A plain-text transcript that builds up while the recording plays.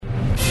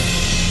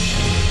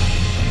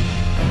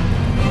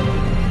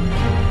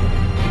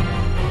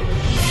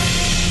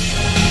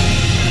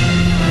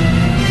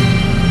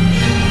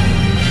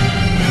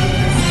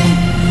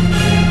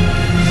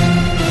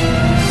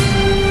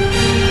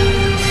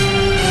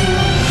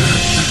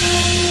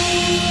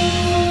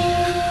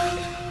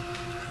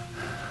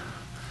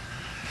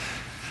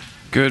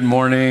Good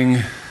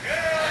morning.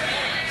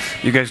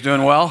 You guys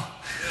doing well?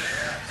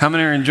 How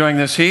many are enjoying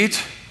this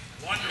heat?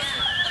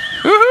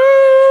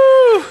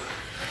 Woohoo!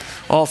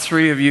 All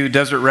three of you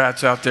desert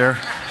rats out there.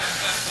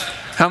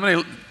 How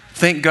many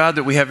thank God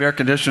that we have air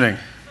conditioning?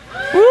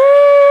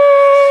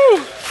 Woo!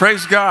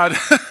 Praise God.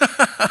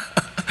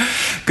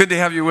 Good to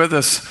have you with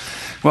us.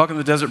 Welcome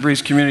to Desert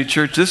Breeze Community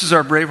Church. This is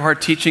our Braveheart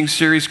teaching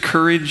series,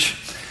 Courage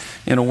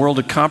in a World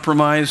of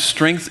Compromise.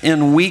 Strength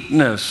in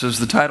Weakness is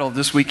the title of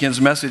this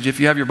weekend's message. If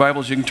you have your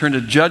Bibles, you can turn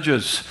to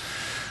Judges.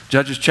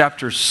 Judges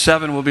chapter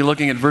 7. We'll be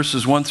looking at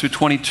verses 1 through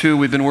 22.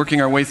 We've been working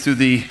our way through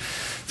the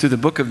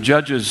book of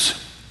Judges.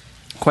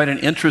 Quite an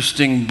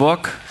interesting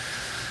book,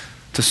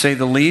 to say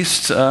the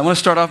least. I want to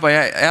start off by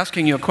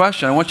asking you a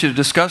question. I want you to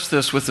discuss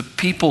this with the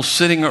people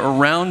sitting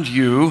around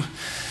you.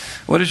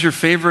 What is your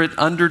favorite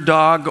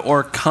underdog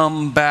or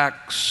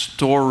comeback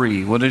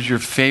story? What is your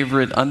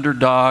favorite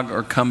underdog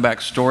or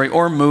comeback story,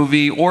 or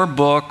movie, or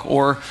book,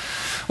 or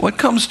what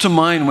comes to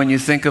mind when you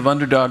think of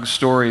underdog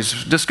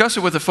stories? Discuss it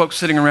with the folks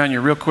sitting around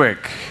you real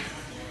quick.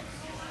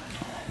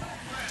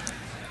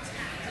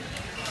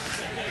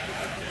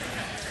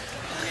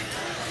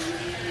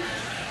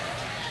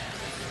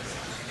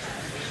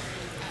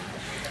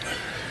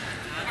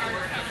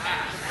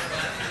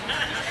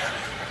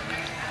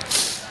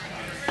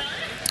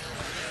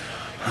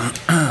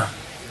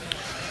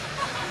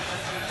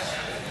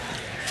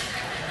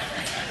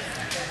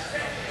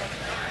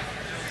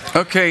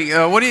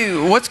 Okay,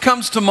 what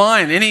comes to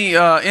mind?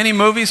 Any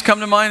movies come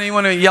to mind? You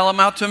want to yell them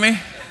out to me?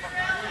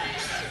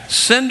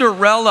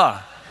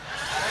 Cinderella.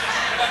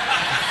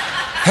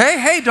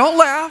 Hey, don't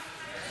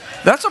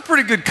laugh. That's a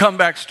pretty good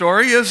comeback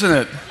story, isn't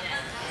it?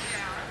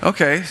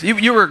 Okay,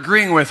 you were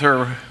agreeing with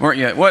her, weren't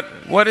you?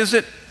 What is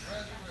it?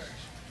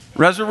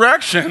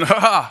 Resurrection.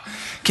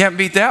 Can't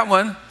beat that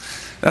one.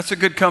 That's a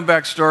good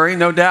comeback story,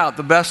 no doubt.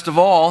 The best of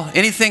all.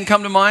 Anything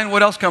come to mind?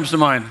 What else comes to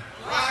mind?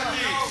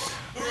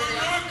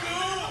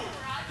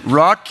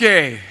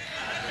 Rocky.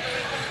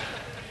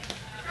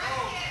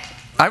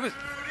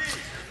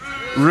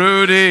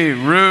 Rudy.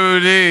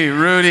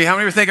 How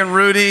many were thinking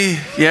Rudy?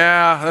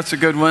 Yeah, that's a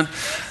good one.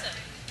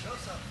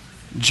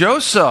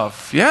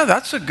 Joseph. Yeah,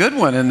 that's a good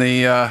one in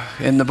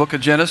the book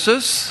of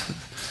Genesis.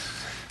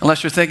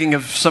 Unless you're thinking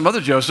of some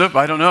other Joseph,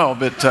 I don't know.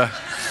 But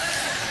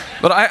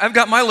I've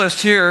got my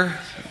list here.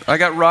 I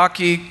got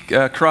Rocky,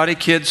 Karate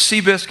Kid,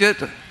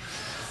 Seabiscuit.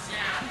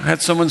 I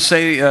had someone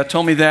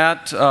told me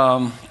that.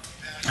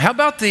 How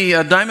about the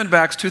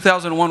Diamondbacks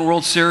 2001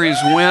 World Series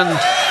win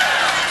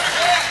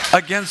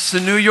against the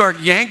New York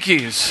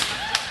Yankees?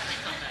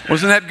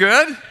 Wasn't that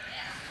good?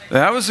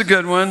 That was a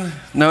good one,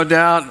 no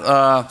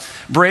doubt.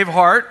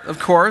 Braveheart, of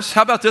course.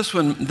 How about this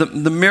one?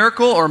 The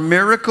Miracle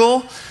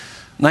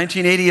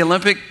 1980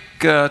 Olympic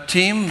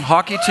team,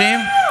 hockey team.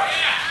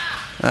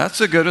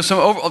 That's a good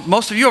one.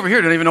 Most of you over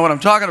here don't even know what I'm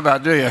talking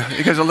about, do you?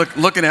 You guys are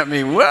looking at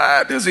me.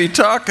 What is he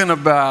talking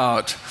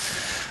about?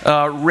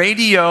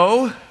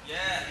 Radio.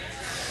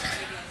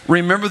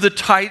 Remember the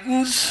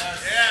Titans?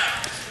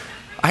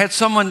 I had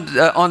someone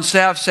on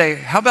staff say,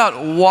 how about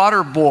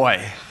Waterboy?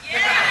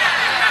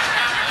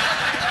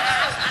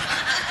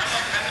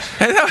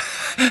 Hey,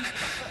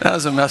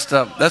 that's a messed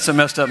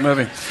up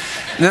movie.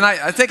 And then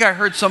I think I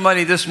heard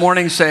somebody this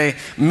morning say,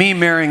 Me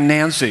Marrying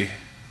Nancy.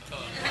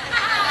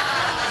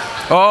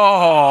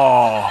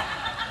 Oh,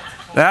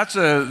 that's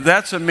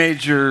a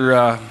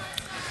major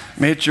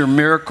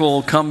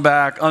miracle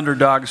comeback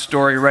underdog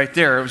story right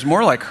there. It was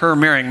more like her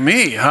marrying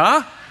me,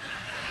 huh?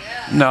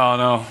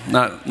 No,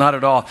 not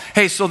at all.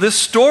 Hey, so the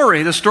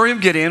story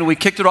of Gideon, we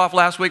kicked it off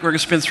last week. We're going to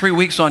spend 3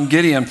 weeks on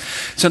Gideon.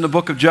 It's in the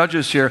book of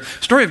Judges here.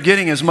 The story of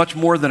Gideon is much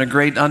more than a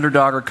great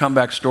underdog or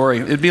comeback story.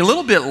 It'd be a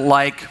little bit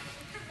like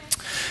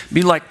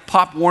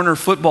Pop Warner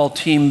football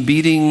team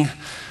beating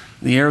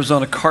the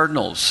Arizona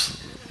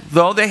Cardinals.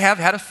 Though they have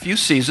had a few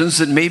seasons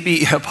that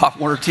maybe a Pop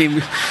Warner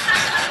team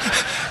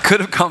could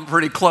have come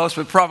pretty close,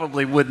 but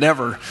probably would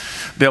never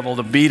be able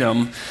to beat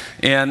them.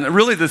 And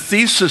really the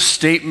thesis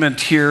statement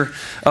here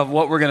of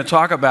what we're going to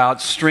talk about,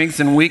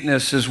 strength and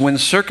weakness, is when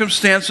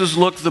circumstances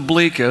look the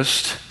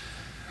bleakest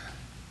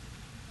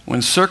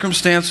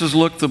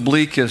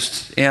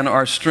and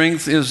our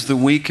strength is the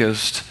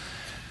weakest,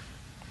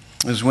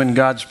 is when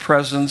God's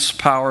presence,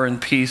 power,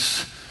 and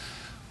peace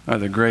are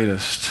the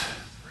greatest.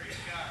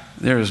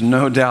 There is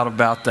no doubt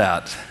about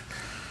that.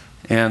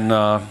 And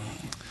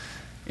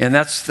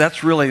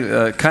that's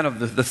really kind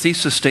of the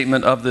thesis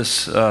statement of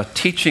this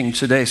teaching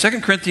today.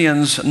 2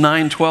 Corinthians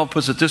 9:12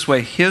 puts it this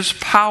way: His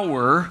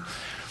power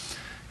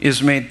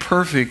is made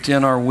perfect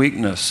in our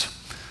weakness.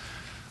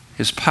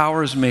 His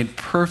power is made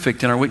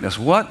perfect in our weakness.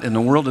 What in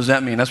the world does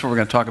that mean? That's what we're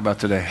going to talk about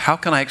today. How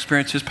can I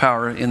experience His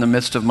power in the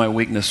midst of my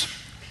weakness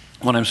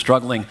when I'm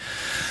struggling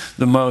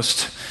the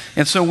most?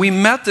 And so we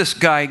met this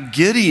guy,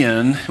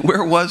 Gideon.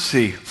 Where was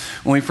he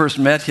when we first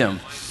met him?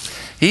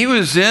 He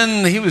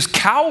was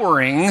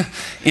cowering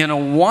in a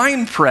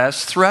wine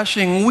press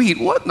threshing wheat.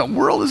 What in the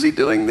world is he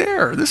doing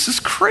there? This is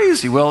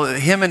crazy. Well,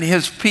 him and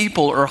his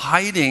people are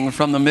hiding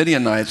from the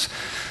Midianites.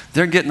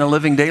 They're getting the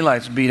living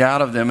daylights beat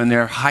out of them, and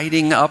they're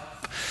hiding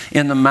up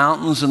in the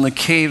mountains and the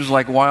caves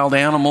like wild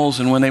animals,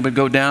 and when they would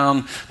go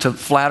down to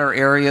flatter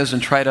areas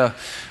and try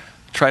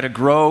to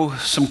grow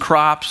some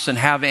crops and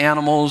have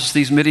animals,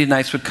 these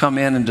Midianites would come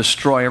in and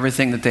destroy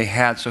everything that they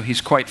had. So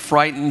he's quite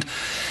frightened.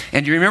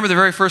 And you remember the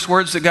very first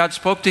words that God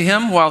spoke to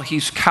him while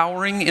he's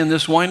cowering in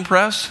this wine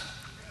press?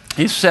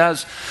 He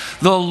says,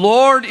 "The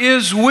Lord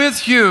is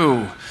with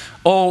you,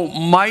 O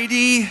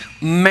mighty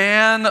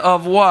man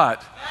of"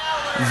 what?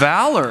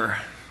 Valor.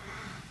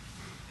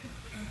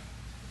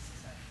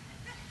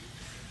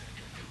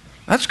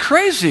 That's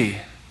crazy.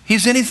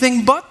 He's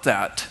anything but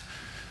that.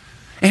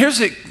 And here's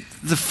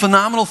the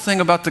phenomenal thing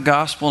about the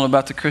gospel and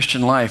about the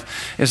Christian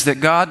life is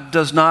that God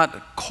does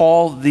not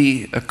call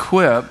the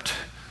equipped,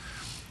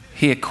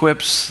 He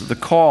equips the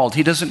called.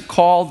 He doesn't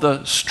call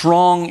the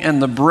strong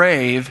and the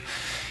brave.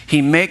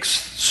 He makes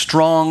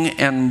strong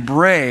and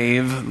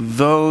brave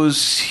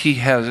those He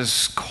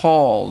has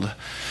called.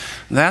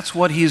 That's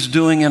what He's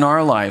doing in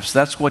our lives.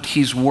 That's what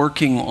He's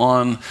working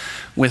on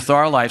with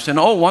our lives. And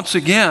once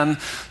again,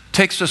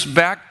 takes us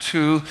back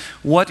to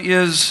what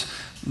is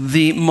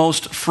the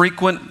most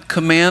frequent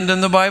command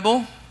in the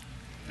Bible?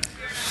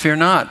 Fear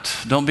not.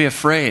 Don't be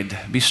afraid.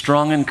 Be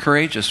strong and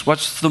courageous.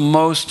 What's the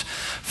most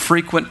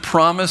frequent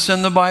promise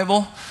in the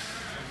Bible?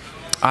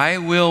 I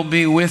will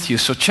be with you.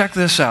 So check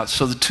this out.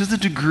 So to the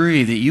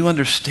degree that you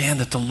understand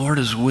that the Lord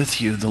is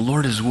with you, the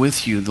Lord is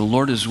with you, the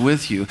Lord is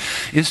with you,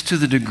 is to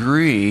the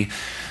degree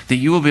that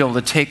you will be able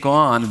to take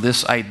on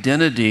this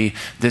identity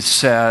that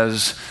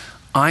says,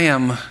 I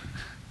am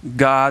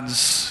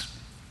God's,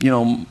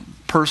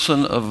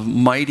 person of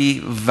mighty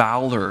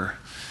valor.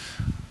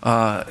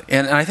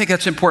 And I think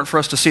that's important for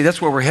us to see. That's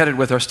where we're headed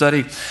with our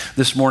study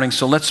this morning.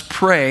 So let's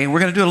pray. We're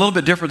going to do a little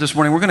bit different this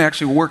morning. We're going to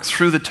actually work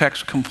through the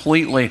text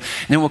completely,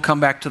 and then we'll come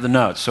back to the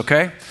notes,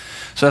 okay?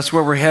 So that's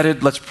where we're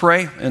headed. Let's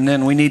pray, and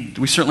then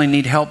we certainly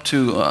need help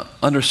to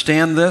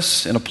understand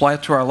this and apply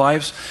it to our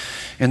lives.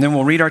 And then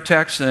we'll read our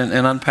text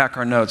and unpack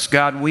our notes.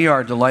 God, we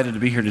are delighted to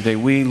be here today.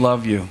 We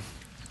love you.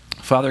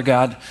 Father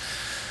God,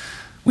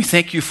 we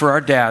thank you for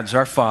our dads,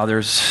 our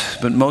fathers,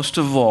 but most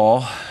of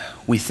all,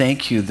 we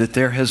thank you that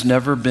there has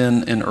never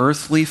been an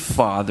earthly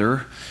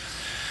father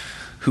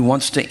who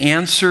wants to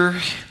answer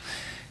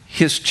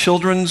his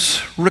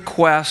children's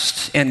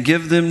request and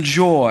give them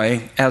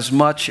joy as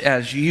much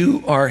as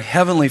you, our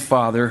Heavenly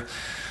Father,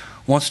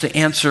 wants to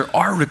answer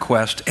our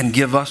request and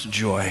give us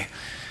joy.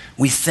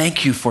 We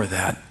thank you for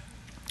that.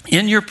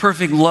 In your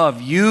perfect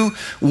love, you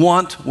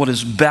want what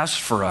is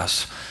best for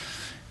us.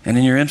 And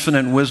in your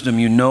infinite wisdom,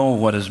 you know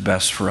what is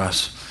best for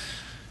us.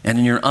 And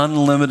in your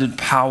unlimited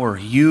power,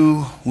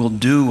 you will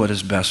do what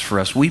is best for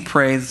us. We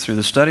pray through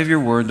the study of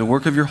your word, the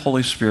work of your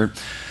Holy Spirit,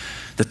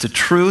 that the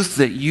truth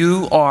that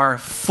you are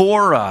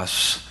for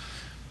us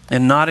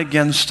and not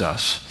against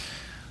us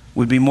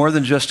would be more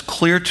than just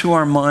clear to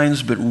our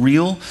minds, but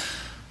real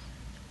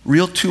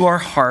to our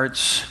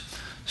hearts,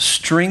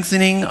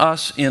 strengthening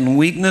us in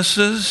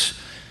weaknesses,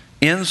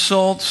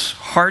 insults,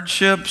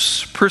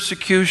 hardships,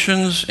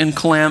 persecutions, and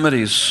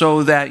calamities,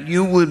 so that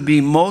you would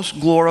be most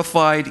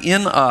glorified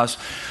in us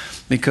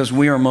because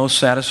we are most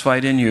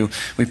satisfied in you.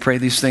 We pray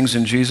these things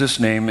in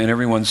Jesus' name. And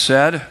everyone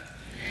said,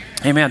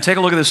 Amen. Take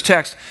a look at this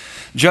text.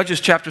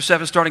 Judges chapter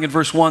 7, starting at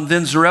verse 1.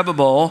 Then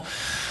Zerubbabel,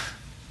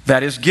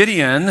 that is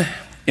Gideon,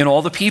 and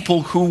all the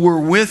people who were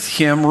with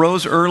him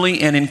rose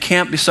early and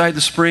encamped beside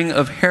the spring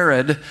of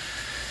Harod.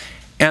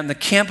 And the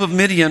camp of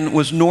Midian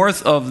was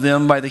north of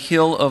them by the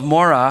hill of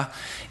Morah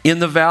in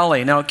the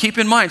valley. Now keep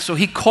in mind, so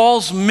he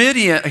calls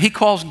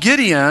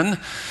Gideon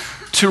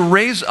to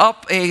raise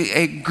up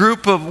a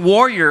group of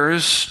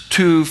warriors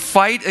to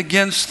fight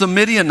against the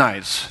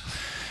Midianites.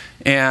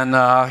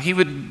 And he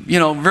would,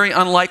 very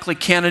unlikely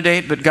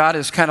candidate, but God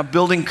is kind of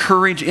building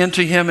courage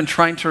into him and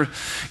trying to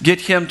get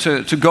him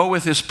to go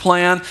with his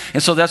plan.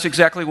 And so that's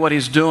exactly what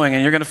he's doing.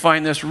 And you're going to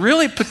find this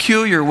really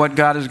peculiar what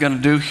God is going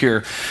to do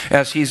here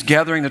as he's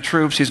gathering the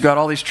troops. He's got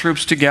all these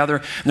troops together,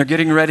 and they're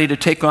getting ready to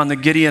take on the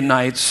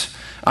Midianites.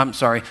 I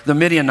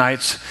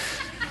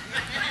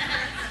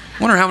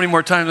wonder how many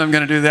more times I'm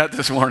going to do that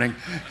this morning.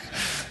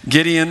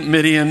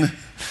 Midian.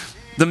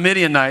 The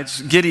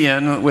Midianites,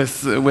 Gideon,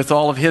 with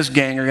all of his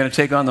gang, are going to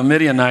take on the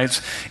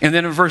Midianites. And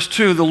then in verse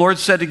 2, the Lord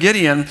said to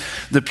Gideon,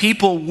 the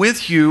people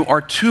with you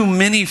are too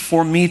many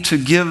for me to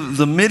give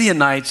the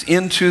Midianites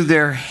into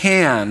their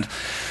hand,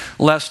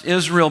 lest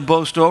Israel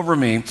boast over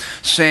me,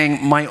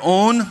 saying, my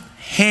own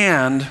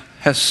hand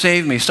has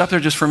saved me. Stop there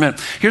just for a minute.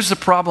 Here's the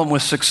problem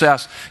with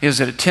success, is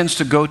that it tends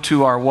to go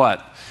to our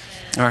what?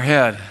 Our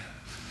head.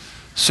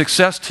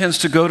 Success tends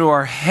to go to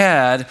our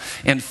head,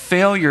 and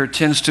failure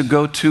tends to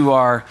go to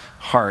our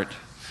heart.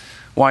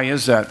 Why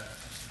is that?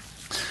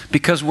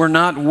 Because we're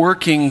not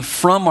working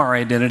from our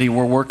identity,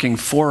 we're working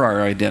for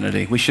our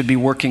identity. We should be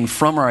working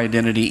from our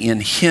identity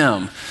in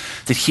Him,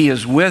 that He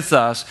is with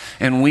us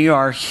and we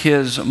are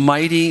His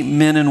mighty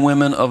men and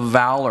women of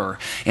valor.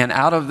 And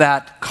out of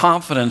that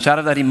confidence, out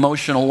of that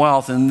emotional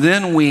wealth, and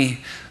then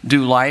we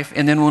do life,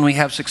 and then when we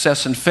have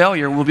success and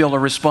failure, we'll be able to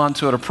respond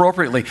to it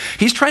appropriately.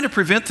 He's trying to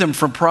prevent them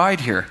from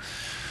pride here.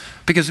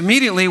 Because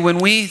immediately when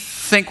we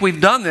think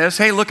we've done this,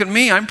 hey, look at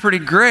me, I'm pretty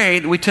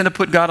great, we tend to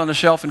put God on the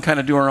shelf and kind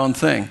of do our own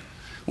thing.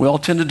 We all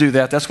tend to do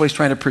that. That's what he's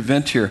trying to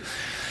prevent here.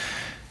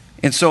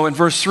 And so in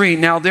verse 3,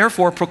 now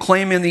therefore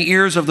proclaim in the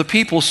ears of the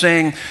people,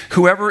 saying,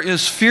 whoever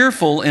is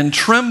fearful and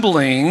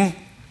trembling,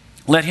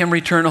 let him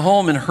return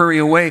home and hurry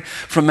away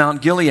from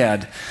Mount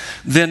Gilead.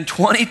 Then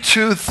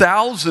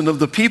 22,000 of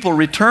the people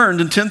returned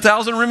and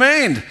 10,000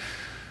 remained.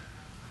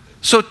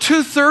 So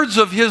 2/3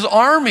 of his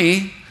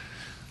army,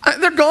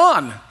 they're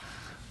gone.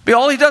 But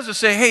all he does is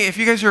say, hey, if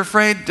you guys are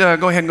afraid,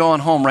 go ahead and go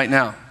on home right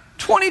now.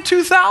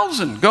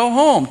 22,000, go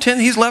home.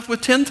 He's left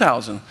with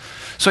 10,000.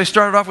 So he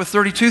started off with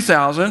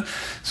 32,000.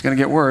 It's going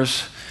to get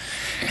worse.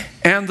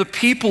 And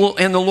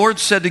the Lord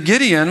said to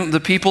Gideon, the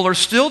people are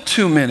still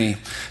too many.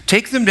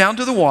 Take them down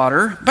to the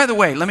water. By the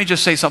way, let me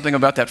just say something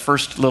about that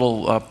first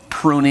little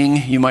pruning,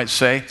 you might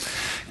say,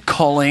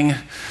 culling,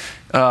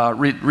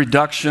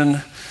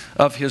 reduction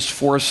of his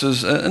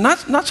forces.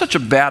 Not such a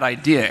bad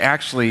idea,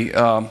 actually.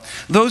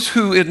 Those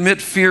who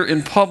admit fear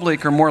in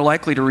public are more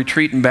likely to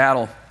retreat in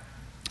battle.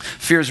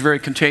 Fear is very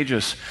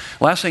contagious.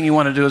 Last thing you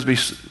want to do is be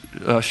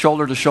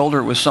shoulder to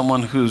shoulder with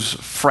someone who's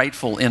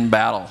frightful in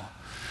battle.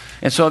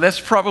 And so that's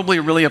probably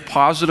really a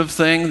positive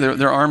thing.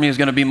 Their army is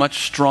going to be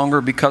much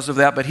stronger because of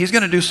that. But he's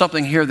going to do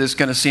something here that's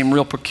going to seem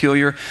real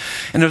peculiar.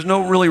 And there's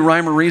no really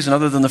rhyme or reason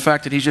other than the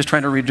fact that he's just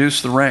trying to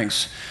reduce the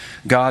ranks.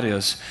 God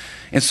is.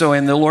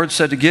 And the Lord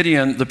said to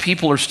Gideon, the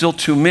people are still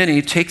too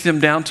many. Take them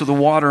down to the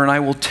water, and I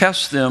will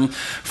test them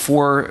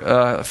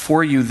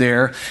for you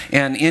there.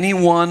 And any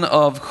one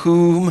of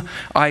whom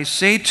I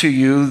say to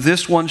you,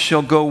 this one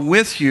shall go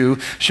with you,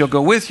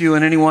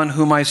 and anyone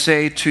whom I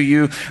say to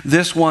you,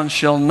 this one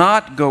shall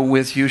not go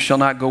with you, shall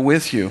not go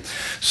with you.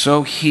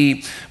 So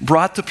he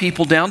brought the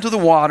people down to the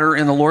water,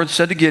 and the Lord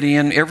said to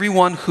Gideon,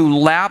 everyone who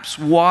laps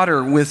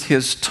water with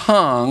his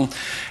tongue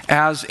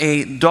as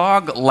a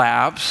dog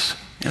laps,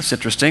 that's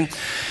interesting,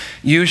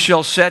 you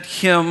shall set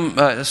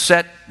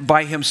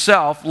by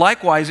himself.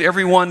 Likewise,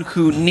 everyone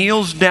who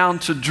kneels down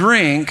to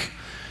drink,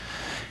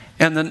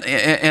 and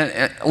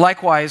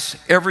likewise,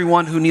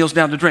 everyone who kneels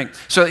down to drink.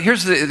 So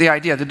here's the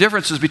idea. The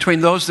difference is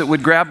between those that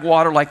would grab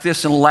water like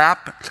this and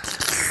lap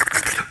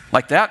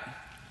like that,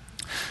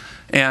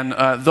 and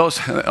those,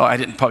 I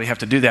didn't probably have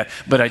to do that,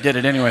 but I did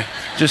it anyway,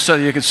 just so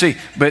you could see.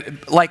 But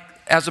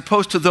as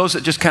opposed to those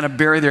that just kind of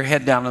bury their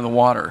head down in the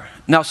water.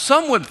 Now,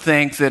 some would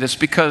think that it's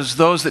because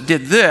those that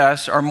did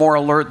this are more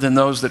alert than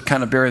those that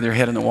kind of bury their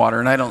head in the water,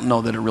 and I don't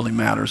know that it really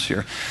matters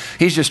here.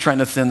 He's just trying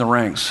to thin the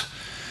ranks.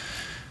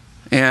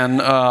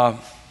 And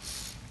the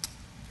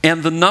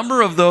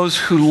number of those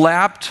who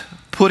lapped,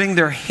 putting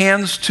their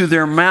hands to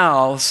their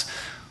mouths,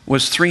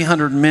 was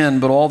 300 men,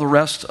 but all the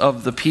rest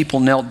of the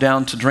people knelt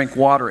down to drink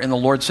water. And the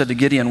Lord said to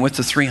Gideon, with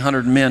the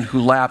 300 men who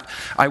lapped,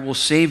 I will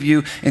save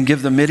you and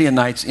give the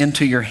Midianites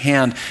into your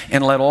hand,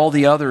 and let all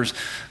the others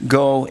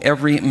go,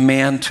 every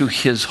man to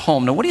his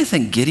home. Now, what do you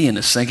think Gideon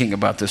is thinking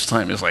about this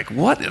time? He's like,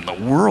 what in the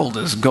world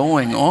is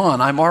going on?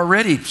 I'm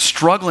already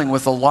struggling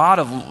with a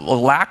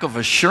lack of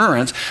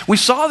assurance. We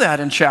saw that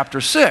in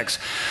chapter 6.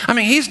 I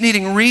mean, he's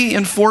needing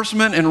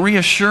reinforcement and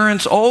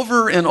reassurance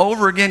over and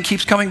over again,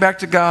 keeps coming back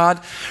to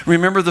God.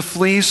 Remember the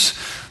fleece,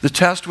 the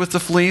test with the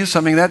fleece?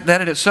 I mean,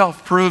 that in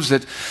itself proves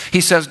that he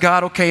says,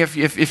 God, okay,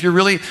 if you're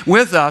really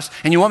with us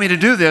and you want me to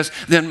do this,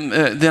 then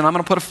I'm going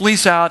to put a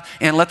fleece out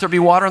and let there be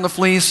water on the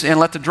fleece and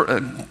let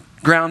the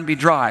ground be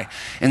dry.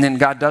 And then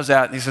God does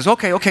that and he says,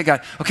 okay,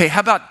 God, okay, how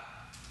about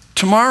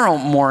tomorrow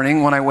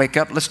morning when I wake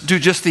up, let's do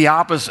just the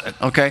opposite,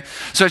 okay?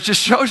 So it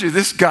just shows you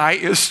this guy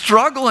is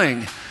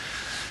struggling.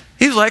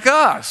 He's like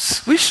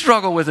us. We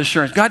struggle with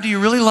assurance. God, do you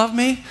really love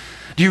me?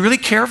 Do you really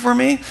care for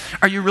me?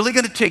 Are you really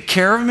going to take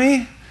care of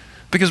me?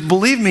 Because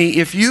believe me,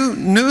 if you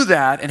knew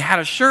that and had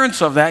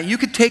assurance of that, you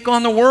could take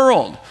on the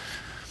world.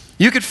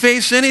 You could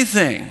face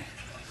anything.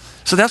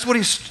 So that's what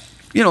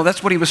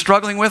that's what he was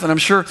struggling with, and I'm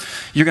sure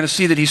you're going to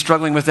see that he's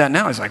struggling with that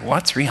now. He's like,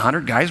 what,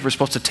 300 guys we're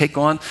supposed to take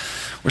on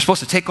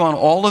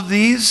all of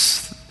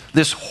these?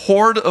 This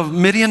horde of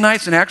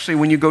Midianites? And actually,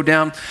 when you go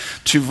down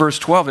to verse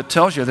 12, it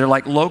tells you they're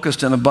like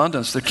locusts in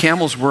abundance. The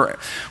camels were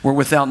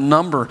without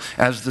number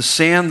as the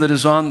sand that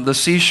is on the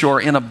seashore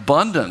in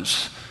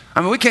abundance.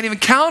 I mean, we can't even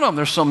count them.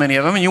 There's so many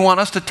of them. And you want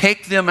us to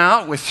take them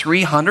out with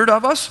 300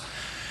 of us?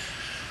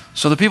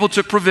 So the people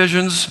took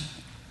provisions.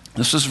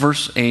 This is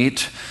verse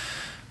 8.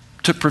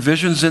 Took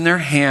provisions in their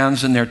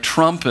hands and their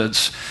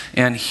trumpets,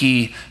 and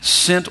he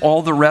sent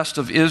all the rest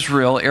of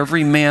Israel,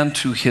 every man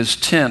to his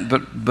tent,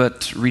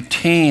 but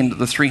retained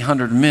the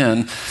 300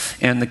 men,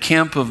 and the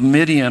camp of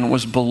Midian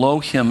was below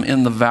him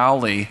in the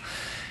valley.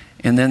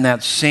 And then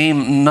that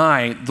same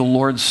night the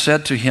Lord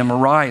said to him,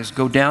 arise,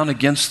 go down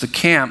against the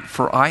camp,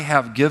 for I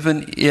have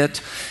given it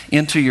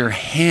into your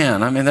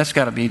hand. I mean, that's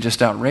got to be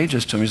just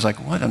outrageous to him. He's like,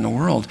 what in the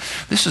world?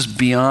 This is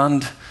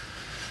beyond...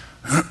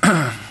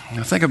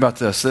 Now think about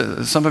this.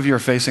 Some of you are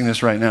facing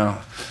this right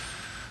now.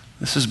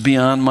 This is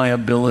beyond my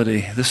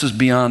ability. This is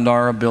beyond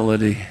our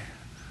ability.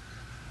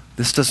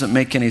 This doesn't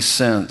make any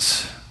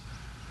sense.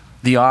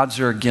 The odds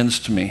are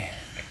against me.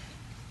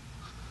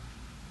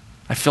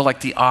 I feel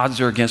like the odds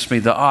are against me.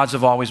 The odds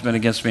have always been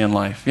against me in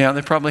life. Yeah,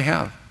 they probably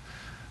have.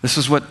 This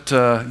is what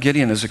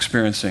Gideon is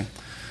experiencing.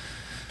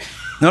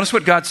 Notice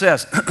what God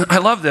says. I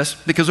love this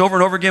because over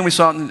and over again, we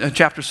saw it in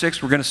chapter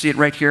 6. We're going to see it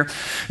right here.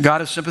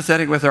 God is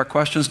sympathetic with our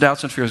questions,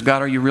 doubts, and fears.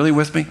 God, are you really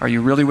with me? Are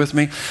you really with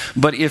me?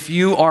 But if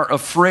you are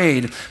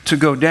afraid to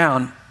go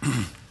down,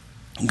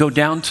 go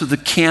down to the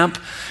camp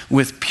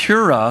with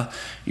Purah,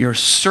 your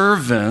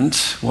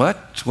servant.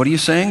 What? What are you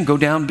saying? Go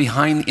down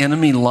behind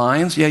enemy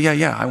lines?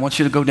 Yeah. I want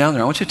you to go down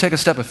there. I want you to take a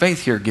step of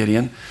faith here,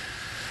 Gideon.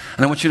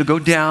 And I want you to go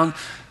down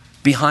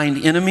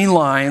behind enemy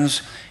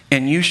lines,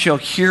 and you shall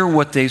hear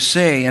what they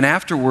say, and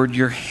afterward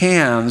your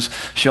hands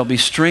shall be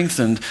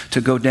strengthened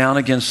to go down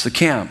against the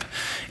camp.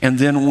 And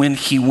then when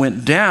he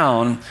went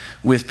down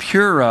with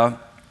Purah,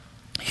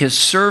 his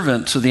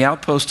servant, to the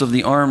outpost of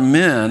the armed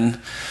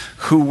men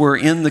who were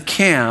in the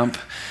camp,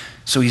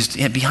 so he's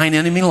behind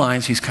enemy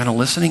lines, he's kind of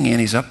listening in,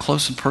 he's up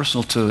close and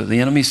personal to the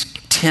enemy's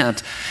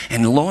tent,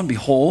 and lo and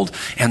behold,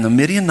 and the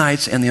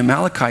Midianites and the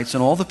Amalekites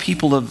and all the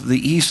people of the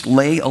east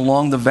lay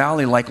along the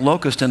valley like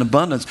locusts in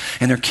abundance,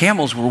 and their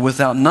camels were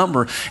without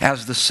number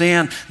as the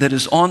sand that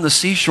is on the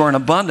seashore in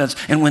abundance.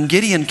 And when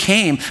Gideon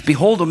came,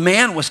 behold, a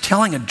man was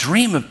telling a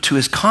dream to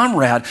his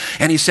comrade,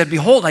 and he said,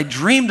 behold, I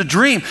dreamed a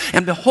dream,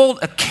 and behold,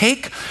 a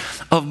cake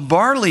of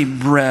barley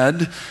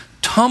bread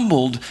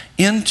tumbled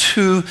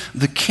into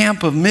the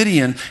camp of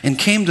Midian and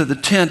came to the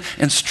tent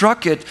and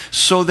struck it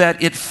so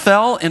that it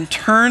fell and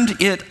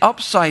turned it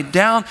upside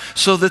down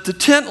so that the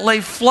tent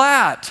lay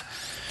flat.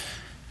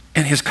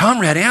 And his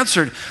comrade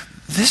answered,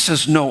 this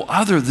is no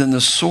other than the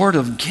sword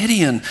of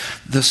Gideon,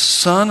 the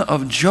son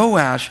of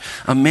Joash,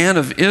 a man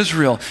of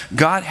Israel.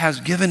 God has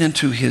given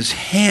into his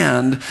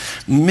hand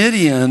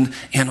Midian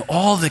and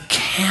all the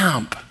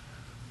camp.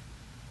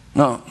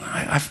 Now,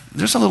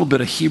 there's a little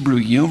bit of Hebrew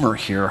humor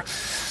here.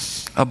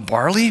 A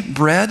barley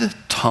bread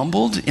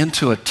tumbled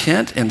into a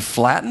tent and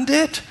flattened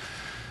it?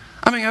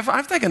 I mean,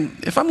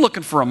 if I'm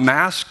looking for a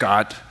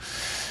mascot,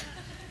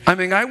 I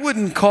mean, I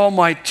wouldn't call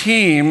my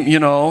team,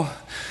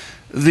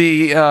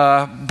 the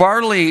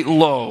barley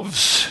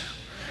loaves.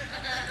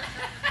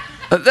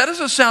 That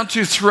doesn't sound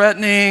too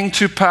threatening,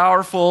 too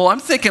powerful. I'm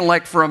thinking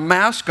like for a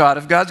mascot,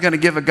 if God's going to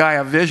give a guy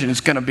a vision,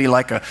 it's going to be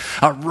like a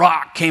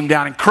rock came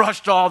down and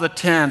crushed all the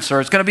tents,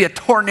 or it's going to be a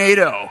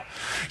tornado.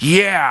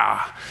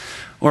 Yeah.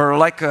 Or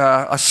like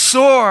a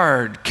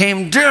sword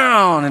came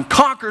down and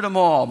conquered them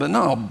all. But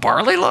no,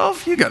 barley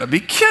loaf? You got to be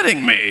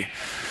kidding me.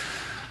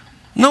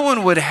 No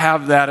one would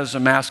have that as a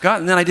mascot.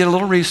 And then I did a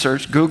little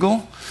research,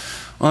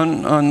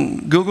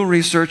 on Google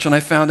research, and I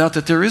found out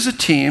that there is a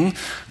team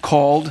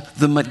called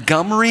the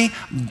Montgomery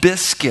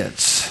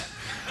Biscuits.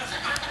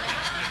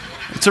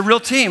 It's a real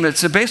team.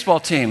 It's a baseball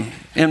team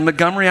in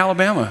Montgomery,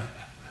 Alabama.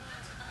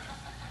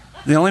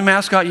 The only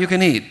mascot you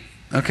can eat,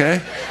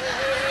 okay?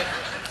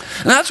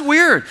 And that's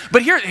weird.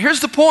 But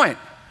here's the point.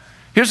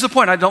 Here's the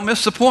point. I don't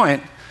miss the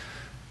point.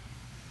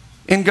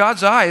 In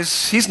God's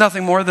eyes, he's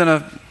nothing more than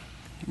a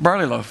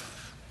barley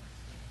loaf.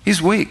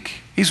 He's weak.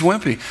 He's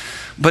wimpy.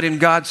 But in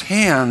God's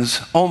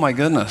hands, oh my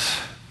goodness,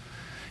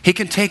 he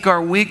can take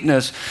our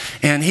weakness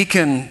and he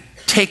can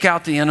take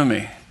out the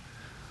enemy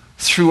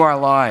through our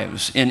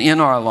lives and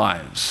in our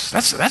lives.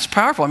 That's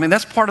powerful. I mean,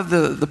 that's part of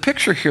the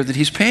picture here that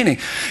he's painting.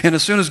 And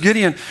as soon as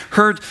Gideon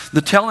heard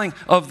the telling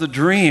of the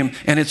dream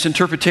and its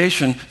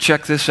interpretation,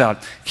 check this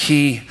out.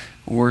 He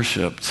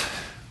worshiped.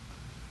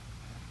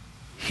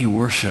 He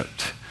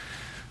worshiped.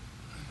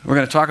 We're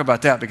going to talk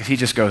about that because he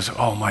just goes,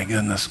 oh my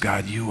goodness,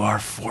 God, you are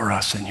for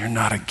us and you're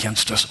not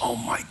against us. Oh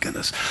my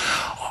goodness.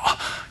 Oh,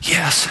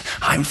 yes,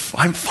 I'm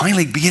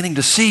finally beginning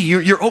to see.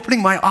 You're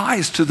opening my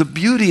eyes to the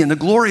beauty and the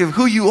glory of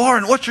who you are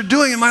and what you're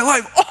doing in my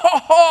life.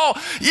 Oh,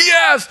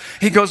 yes.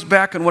 He goes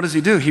back and what does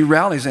he do? He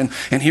rallies and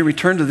he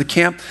returned to the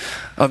camp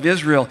of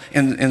Israel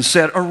and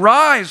said,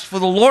 arise, for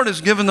the Lord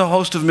has given the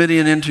host of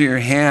Midian into your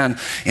hand.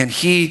 And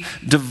he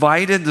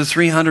divided the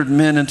 300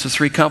 men into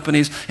 3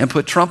 companies and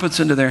put trumpets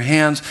into their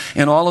hands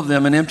and all of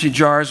them in empty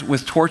jars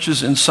with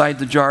torches inside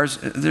the jars.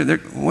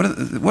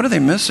 What are they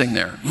missing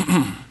there?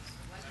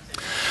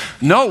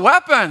 No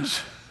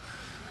weapons.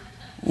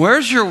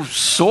 Where's your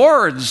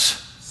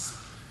swords?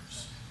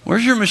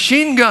 Where's your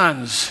machine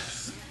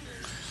guns?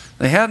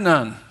 They had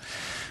none.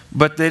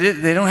 But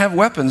they don't have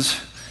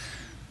weapons.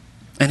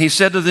 And he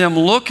said to them,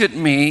 look at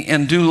me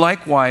and do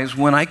likewise.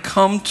 When I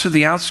come to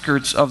the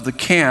outskirts of the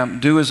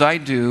camp, do as I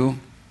do.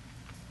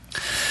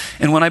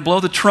 And when I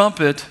blow the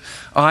trumpet,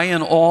 I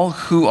and all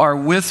who are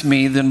with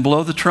me, then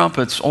blow the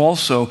trumpets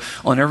also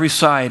on every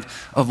side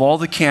of all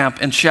the camp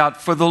and shout,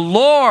 for the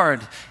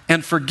Lord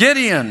and for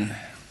Gideon.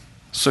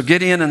 So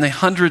Gideon and the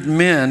 100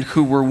 men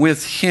who were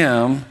with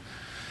him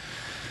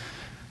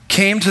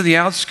came to the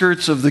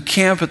outskirts of the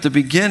camp at the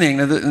beginning.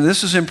 And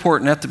this is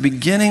important. At the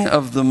beginning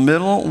of the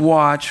middle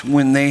watch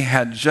when they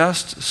had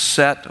just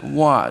set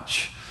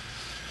watch.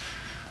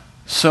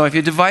 So if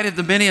you divided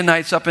the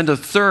Midianites up into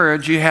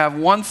thirds, you have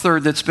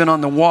 1/3 that's been on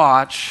the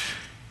watch,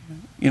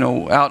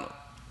 out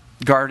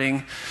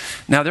guarding.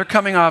 Now they're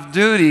coming off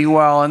duty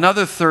while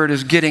another third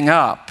is getting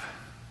up.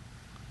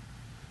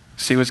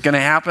 See what's going to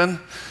happen?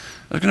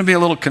 There's going to be a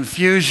little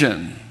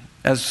confusion.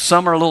 As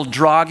some are a little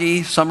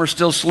groggy, some are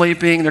still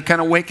sleeping, they're kind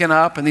of waking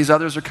up, and these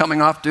others are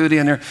coming off duty,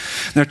 and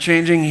they're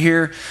changing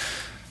here.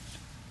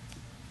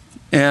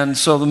 And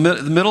so the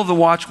middle of the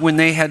watch, when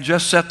they had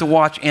just set the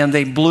watch, and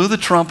they blew the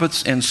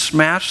trumpets and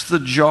smashed the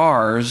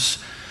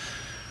jars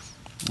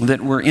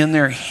that were in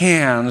their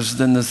hands,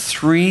 then the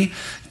 3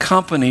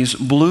 companies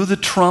blew the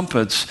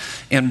trumpets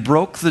and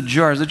broke the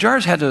jars. The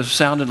jars had to have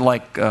sounded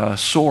like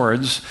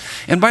swords.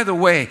 And by the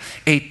way,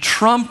 a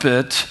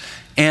trumpet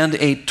and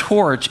a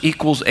torch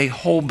equals a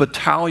whole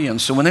battalion.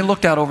 So when they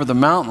looked out over the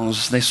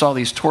mountains, they saw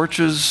these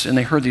torches and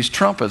they heard these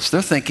trumpets.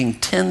 They're thinking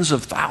tens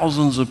of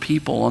thousands of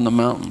people on the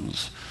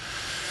mountains.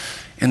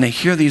 And they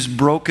hear these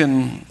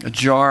broken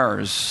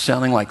jars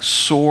sounding like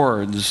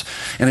swords.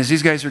 And as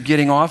these guys are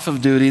getting off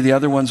of duty, the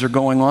other ones are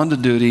going on to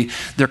duty.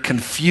 They're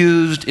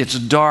confused. It's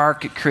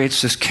dark. It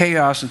creates this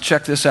chaos. And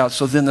check this out.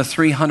 So then the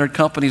 300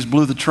 companies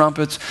blew the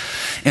trumpets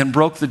and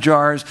broke the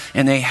jars.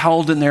 And they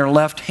held in their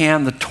left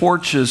hand the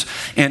torches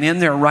and in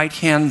their right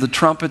hand the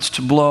trumpets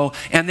to blow.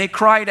 And they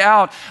cried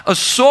out, "A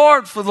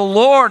sword for the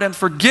Lord and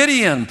for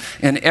Gideon."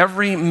 And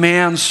every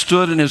man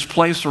stood in his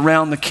place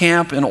around the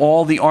camp, and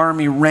all the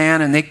army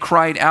ran, and they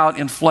cried out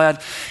and fled.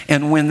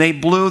 And when they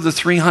blew the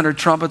 300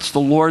 trumpets, the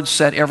Lord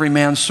set every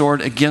man's sword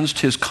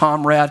against his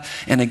comrade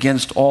and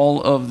against all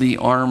of the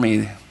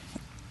army.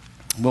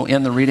 We'll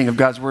end the reading of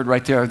God's word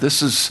right there.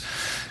 This is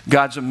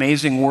God's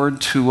amazing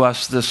word to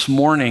us this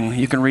morning.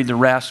 You can read the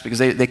rest because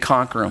they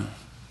conquer them.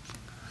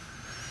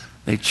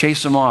 They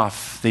chase them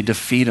off. They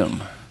defeat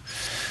them.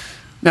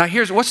 Now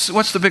here's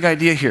what's the big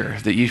idea here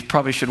that you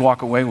probably should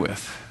walk away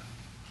with.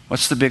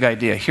 What's the big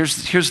idea?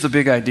 Here's the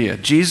big idea.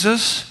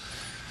 Jesus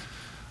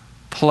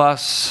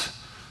plus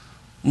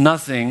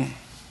nothing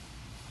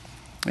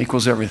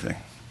equals everything.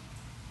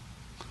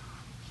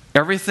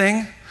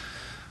 Everything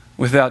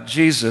without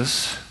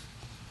Jesus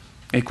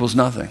equals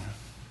nothing.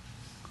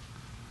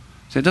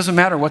 So it doesn't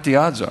matter what the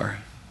odds are.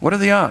 What are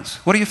the odds?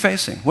 What are you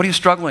facing? What are you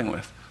struggling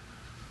with?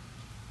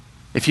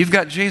 If you've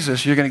got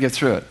Jesus, you're going to get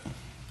through it.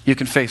 You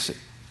can face it.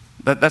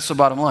 That's the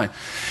bottom line.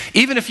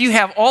 Even if you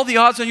have all the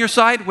odds on your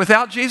side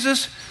without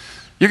Jesus,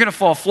 you're going to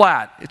fall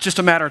flat. It's just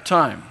a matter of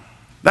time.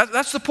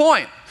 That's the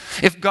point.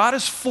 If God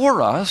is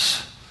for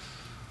us,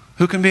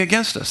 who can be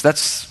against us?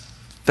 That's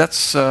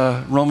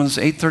Romans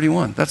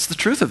 8:31. That's the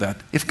truth of that.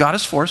 If God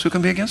is for us, who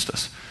can be against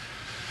us?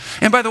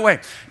 And by the way,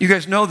 you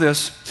guys know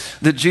this,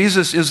 that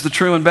Jesus is the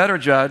true and better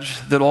judge,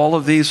 that all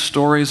of these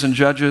stories and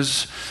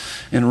judges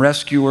and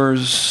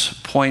rescuers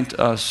point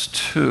us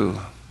to.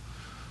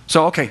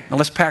 So, okay, now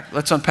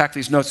let's unpack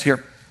these notes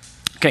here.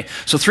 Okay,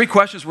 so 3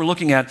 questions we're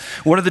looking at.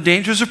 What are the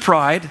dangers of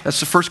pride? That's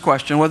the first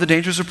question. What are the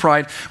dangers of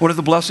pride? What are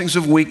the blessings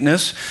of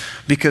weakness?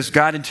 Because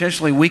God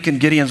intentionally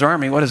weakened Gideon's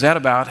army. What is that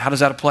about? How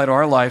does that apply to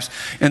our lives?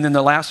 And then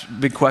the last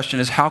big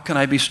question is, how can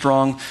I be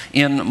strong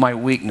in my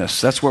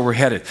weakness? That's where we're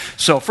headed.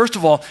 So first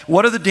of all,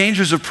 what are the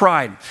dangers of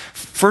pride?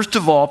 First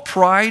of all,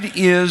 pride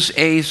is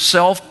a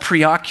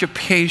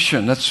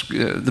self-preoccupation. That's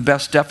the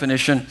best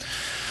definition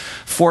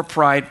for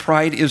pride.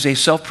 Pride is a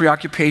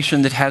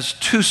self-preoccupation that has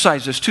 2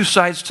 sides. There's 2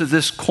 sides to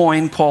this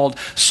coin called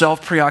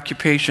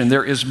self-preoccupation.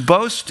 There is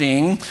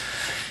boasting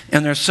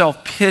and there's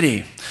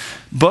self-pity.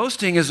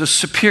 Boasting is a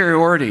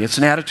superiority. It's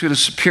an attitude of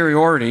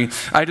superiority.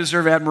 I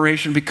deserve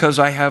admiration because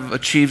I have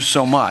achieved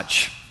so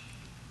much.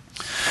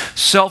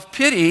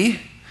 Self-pity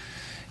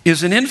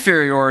is an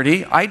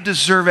inferiority. I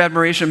deserve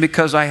admiration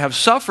because I have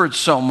suffered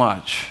so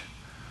much.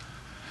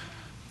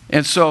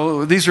 And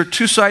so these are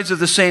 2 sides of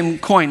the same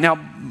coin. Now,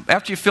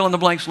 after you fill in the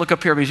blanks, look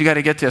up here because you got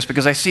to get this,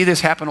 because I see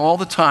this happen all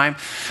the time.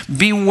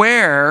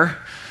 Beware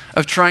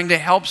of trying to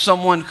help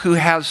someone who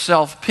has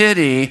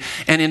self-pity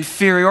and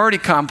inferiority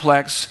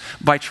complex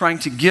by trying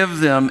to give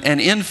them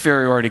an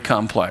inferiority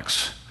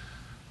complex.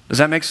 Does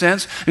that make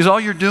sense? Because all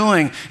you're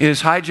doing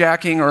is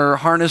hijacking or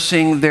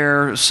harnessing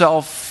their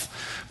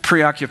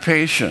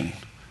self-preoccupation.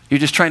 You're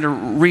just trying to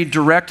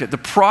redirect it.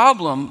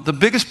 The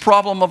biggest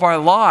problem of our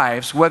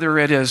lives, whether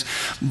it is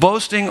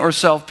boasting or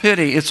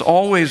self-pity, it's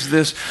always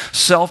this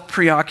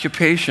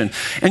self-preoccupation.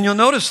 And you'll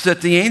notice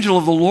that the angel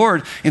of the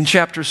Lord in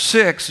chapter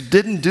 6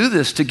 didn't do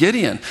this to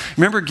Gideon.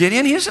 Remember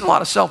Gideon? He has a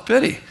lot of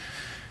self-pity.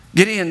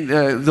 Gideon,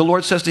 the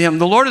Lord says to him,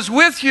 "The Lord is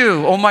with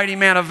you, O mighty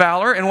man of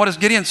valor." And what does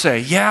Gideon say?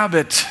 "Yeah,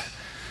 but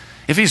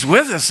if he's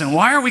with us, then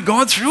why are we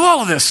going through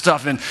all of this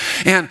stuff? And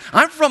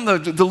I'm from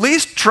the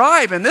least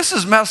tribe, and this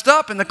is messed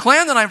up, and the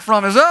clan that I'm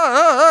from is,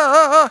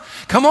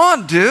 Come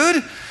on,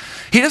 dude."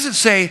 He doesn't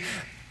say,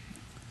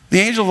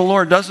 the angel of the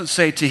Lord doesn't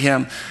say to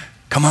him,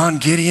 "Come on,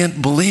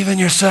 Gideon, believe in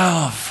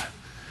yourself.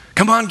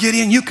 Come on,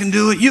 Gideon, you can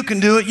do it, you can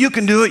do it, you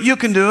can do it, you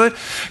can do it.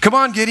 Come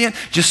on, Gideon,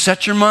 just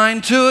set your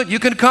mind to it. You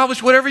can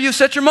accomplish whatever you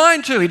set your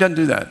mind to." He doesn't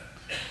do that.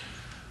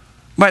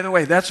 By the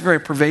way, that's very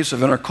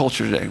pervasive in our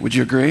culture today. Would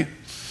you agree?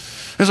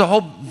 There's a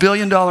whole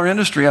billion-dollar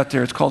industry out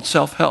there. It's called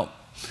self-help.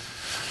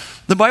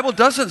 The Bible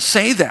doesn't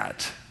say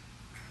that.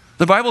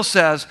 The Bible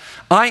says,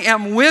 "I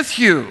am with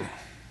you,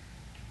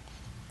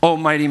 O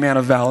mighty man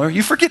of valor."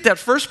 You forget that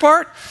first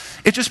part,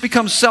 it just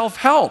becomes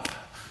self-help.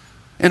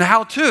 and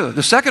how to.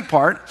 The second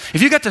part,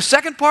 if you got the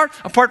second part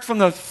apart from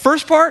the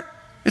first part,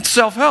 it's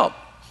self-help.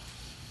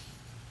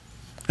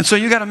 And so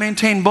you got to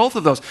maintain both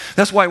of those.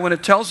 That's why when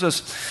it tells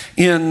us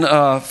in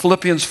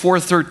Philippians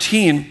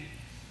 4:13,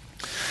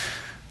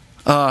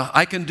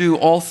 I can do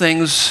all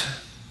things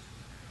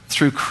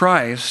through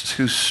Christ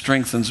who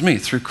strengthens me.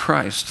 Through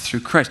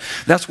Christ.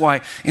 That's why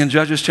in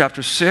Judges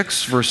chapter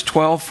 6, verse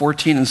 12,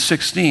 14, and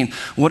 16,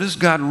 what does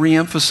God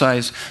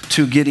reemphasize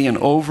to Gideon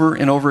over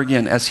and over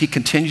again as he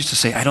continues to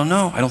say, I don't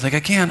know, I don't think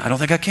I can, I don't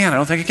think I can, I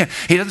don't think I can.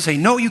 He doesn't say,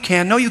 no, you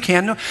can, no, you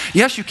can, no,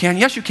 yes, you can,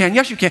 yes, you can,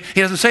 yes, you can. He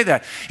doesn't say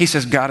that. He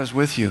says, God is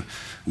with you.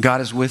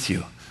 God is with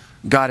you.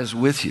 God is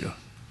with you.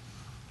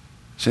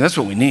 See, that's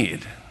what we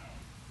need.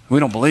 We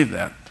don't believe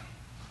that.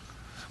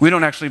 We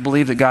don't actually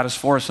believe that God is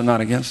for us and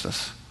not against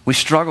us. We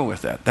struggle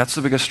with that. That's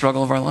the biggest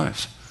struggle of our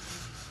lives.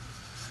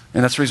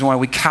 And that's the reason why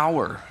we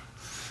cower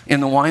in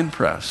the wine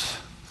press.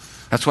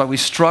 That's why we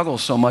struggle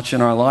so much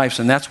in our lives,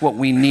 and that's what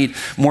we need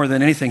more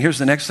than anything. Here's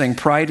the next thing.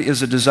 Pride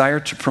is a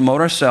desire to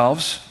promote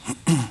ourselves.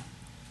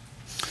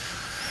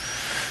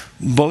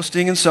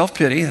 Boasting and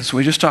self-pity, that's what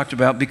we just talked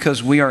about,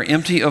 because we are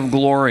empty of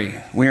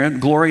glory.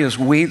 Glory is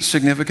weight,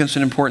 significance,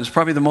 and importance.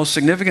 Probably the most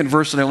significant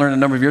verse that I learned a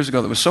number of years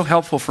ago that was so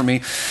helpful for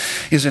me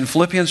is in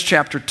Philippians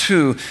chapter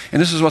 2,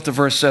 and this is what the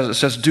verse says. It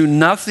says, do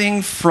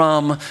nothing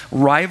from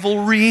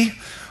rivalry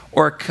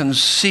or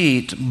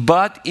conceit,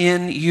 but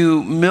in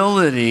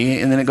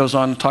humility. And then it goes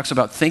on and talks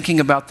about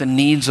thinking about the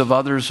needs of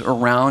others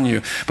around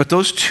you. But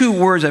those two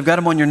words, I've got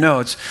them on your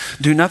notes.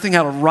 Do nothing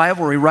out of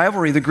rivalry.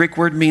 Rivalry, the Greek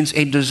word, means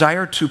a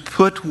desire to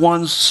put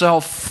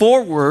oneself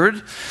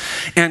forward.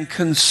 And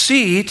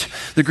conceit,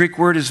 the Greek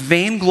word is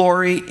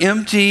vainglory,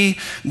 empty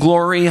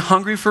glory,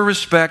 hungry for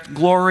respect,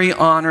 glory,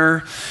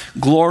 honor,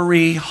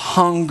 glory,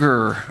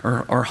 hunger,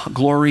 or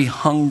glory,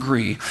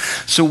 hungry.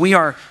 So we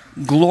are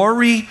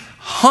glory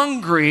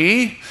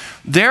hungry,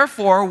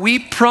 therefore we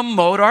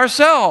promote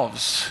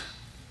ourselves.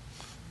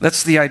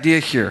 That's the idea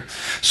here.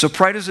 So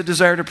pride is a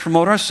desire to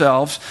promote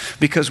ourselves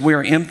because we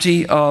are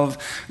empty of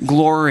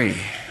glory.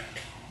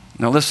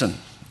 Now listen,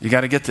 you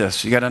got to get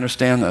this. You got to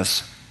understand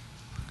this.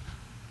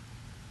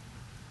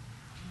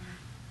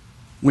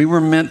 We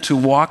were meant to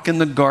walk in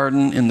the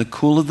garden in the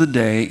cool of the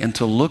day and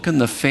to look in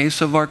the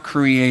face of our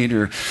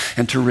Creator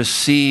and to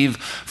receive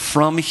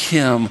from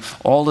Him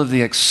all of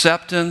the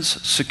acceptance,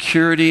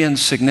 security, and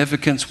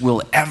significance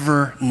we'll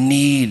ever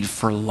need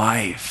for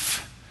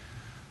life.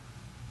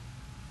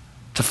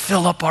 To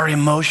fill up our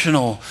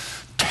emotional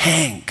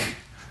tank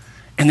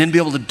and then be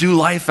able to do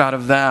life out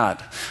of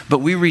that. But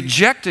we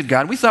rejected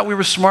God. We thought we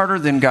were smarter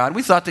than God.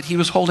 We thought that He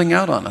was holding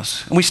out on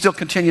us. And we still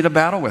continue to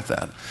battle with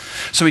that.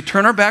 So we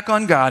turn our back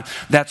on God.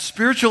 That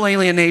spiritual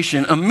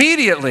alienation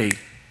immediately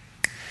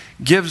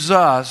gives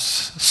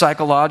us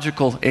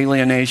psychological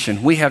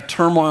alienation. We have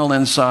turmoil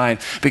inside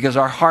because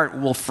our heart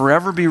will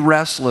forever be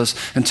restless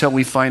until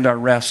we find our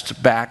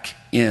rest back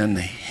in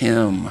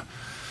Him.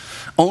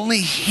 Only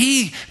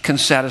He can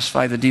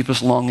satisfy the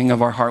deepest longing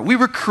of our heart. We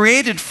were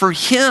created for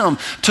Him,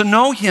 to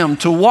know Him,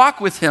 to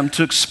walk with Him,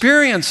 to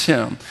experience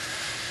Him.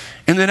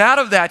 And then out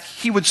of that,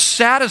 He would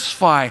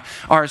satisfy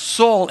our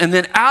soul. And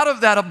then out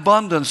of that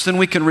abundance, then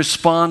we can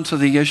respond to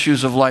the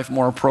issues of life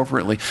more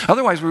appropriately.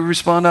 Otherwise, we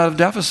respond out of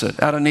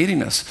deficit, out of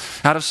neediness,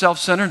 out of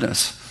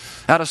self-centeredness,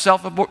 out of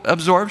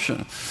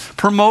self-absorption,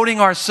 promoting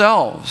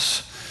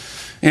ourselves.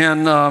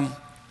 And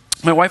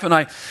my wife and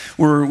I,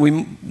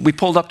 we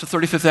pulled up to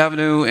 35th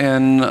Avenue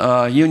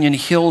and Union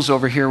Hills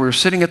over here. We were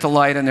sitting at the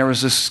light, and there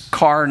was this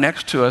car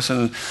next to us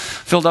and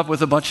filled up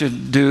with a bunch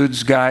of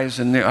dudes, guys,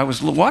 and I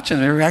was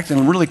watching. They were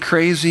acting really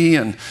crazy,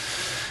 and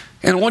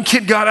one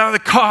kid got out of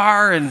the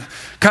car and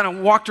kind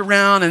of walked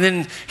around, and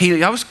then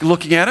I was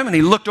looking at him, and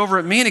he looked over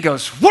at me, and he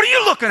goes, "What are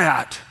you looking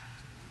at?"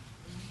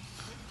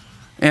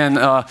 And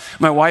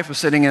my wife was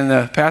sitting in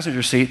the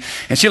passenger seat,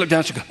 and she looked down,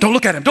 and she goes, "Don't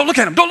look at him, don't look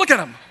at him, don't look at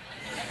him."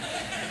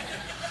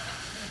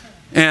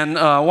 And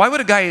why would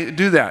a guy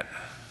do that?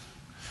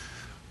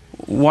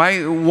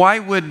 Why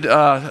would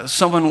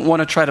someone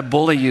want to try to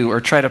bully you or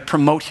try to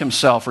promote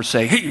himself or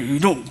say, "Hey, you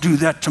don't do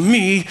that to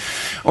me"?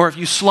 Or if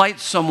you slight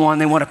someone,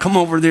 they want to come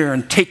over there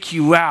and take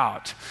you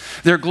out.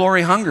 They're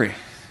glory hungry.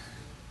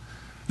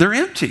 They're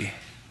empty.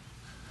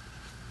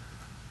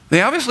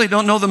 They obviously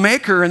don't know the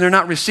Maker, and they're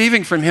not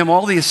receiving from Him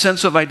all the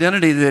sense of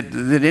identity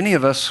that any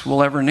of us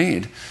will ever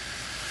need.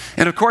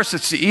 And of course,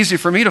 it's easy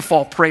for me to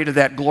fall prey to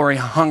that glory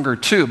hunger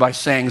too by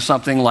saying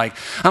something like,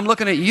 "I'm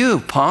looking at you,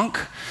 punk,"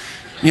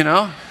 you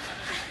know?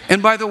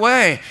 And by the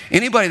way,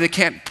 anybody that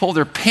can't pull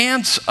their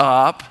pants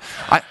up,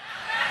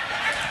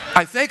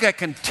 I think I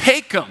can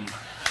take them.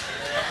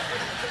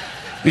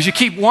 Because you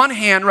keep one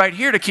hand right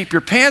here to keep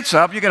your pants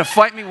up. You're going to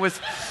fight me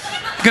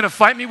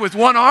with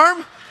one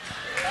arm?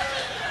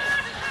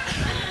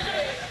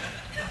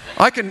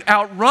 I can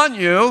outrun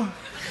you.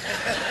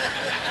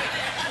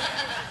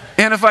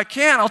 And if I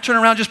can, I'll turn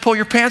around and just pull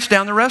your pants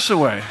down the rest of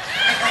the way.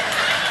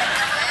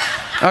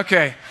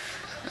 Okay.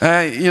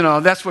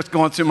 That's what's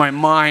going through my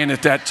mind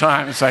at that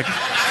time. It's like,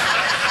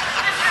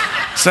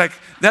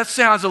 that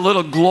sounds a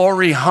little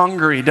glory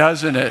hungry,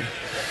 doesn't it?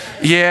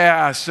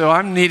 Yeah, so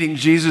I'm needing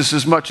Jesus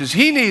as much as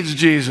he needs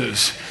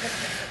Jesus.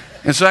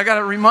 And so I got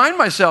to remind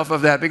myself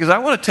of that because I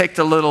want to take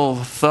the little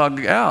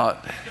thug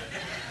out.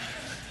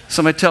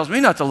 Somebody tells me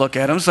not to look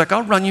at him. It's like,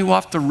 I'll run you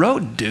off the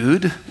road,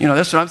 dude. You know,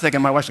 that's what I'm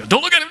thinking. My wife's going,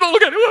 don't look at him, don't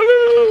look at him.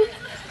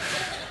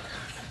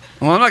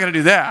 Well, I'm not going to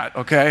do that,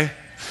 okay?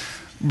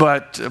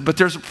 But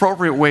there's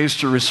appropriate ways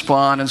to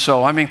respond. And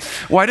so, I mean,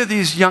 why do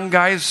these young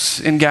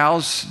guys and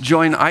gals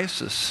join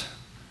ISIS?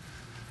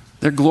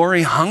 They're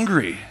glory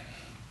hungry.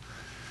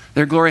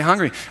 They're glory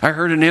hungry. I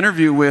heard an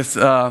interview with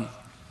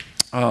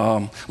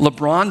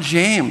LeBron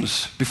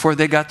James before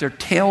they got their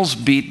tails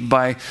beat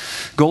by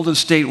Golden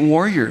State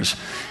Warriors.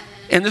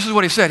 And this is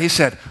what he said. He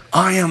said,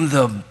 I am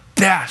the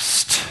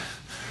best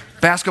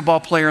basketball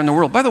player in the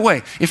world. By the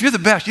way, if you're the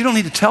best, you don't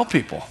need to tell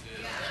people.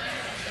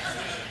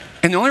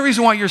 And the only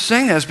reason why you're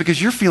saying that is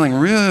because you're feeling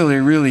really,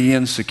 really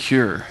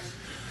insecure.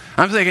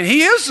 I'm thinking,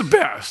 he is the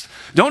best.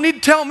 Don't need to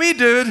tell me,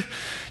 dude.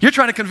 You're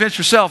trying to convince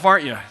yourself,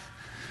 aren't you?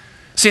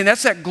 See, and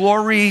that's that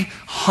glory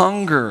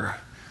hunger.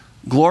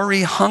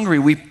 Glory hungry.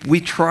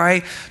 We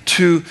try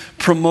to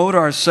promote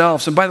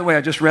ourselves. And by the way,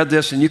 I just read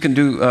this, and you can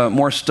do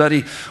more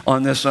study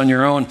on this on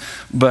your own.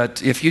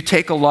 But if you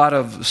take a lot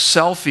of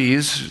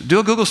selfies, do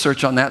a Google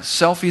search on that,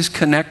 selfies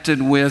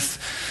connected with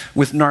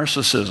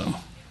narcissism.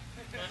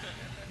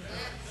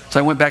 So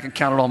I went back and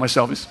counted all my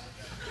selfies.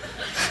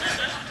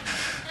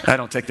 I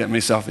don't take that many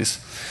selfies.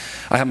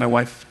 I have my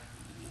wife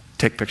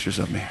take pictures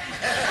of me.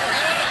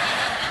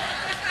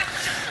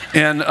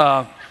 And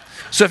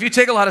so if you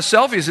take a lot of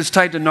selfies, it's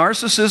tied to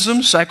narcissism,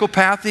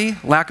 psychopathy,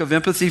 lack of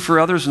empathy for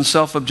others, and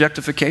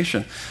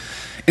self-objectification.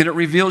 And it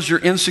reveals your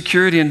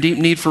insecurity and deep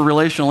need for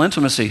relational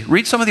intimacy.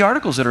 Read some of the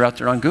articles that are out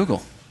there on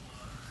Google.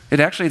 It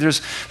actually,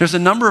 there's a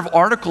number of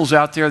articles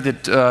out there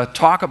that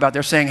talk about,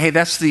 they're saying, hey,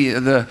 that's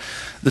the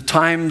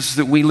times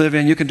that we live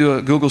in. You can do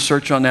a Google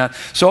search on that.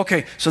 So,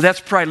 okay, so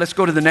that's pride. Let's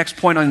go to the next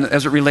point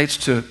as it relates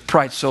to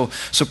pride. So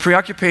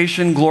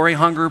preoccupation, glory,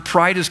 hunger.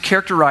 Pride is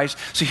characterized.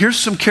 So here's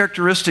some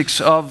characteristics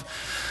of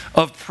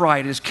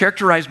pride. It is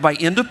characterized by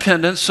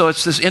independence. So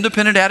it's this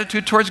independent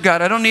attitude towards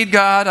God. I don't need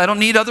God. I don't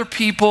need other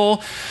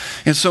people.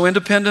 And so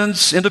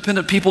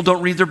independent people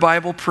don't read their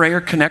Bible, pray,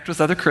 or connect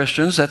with other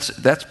Christians.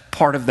 That's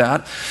part of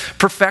that.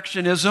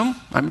 Perfectionism.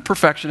 I'm a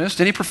perfectionist.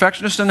 Any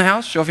perfectionists in the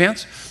house? Show of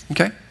hands.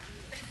 Okay.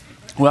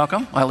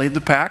 Welcome. I lead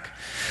the pack.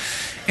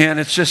 And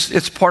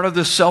it's part of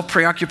this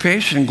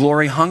self-preoccupation,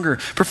 glory, hunger.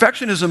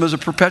 Perfectionism is a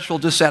perpetual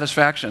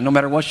dissatisfaction. No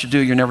matter what you do,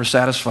 you're never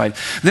satisfied.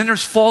 Then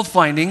there's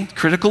fault-finding,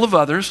 critical of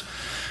others.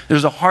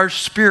 There's a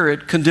harsh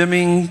spirit,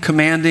 condemning,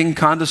 commanding,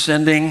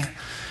 condescending.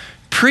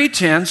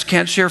 Pretense,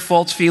 can't share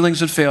false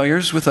feelings and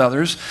failures with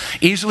others.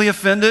 Easily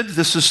offended,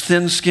 this is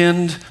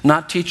thin-skinned,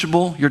 not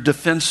teachable, you're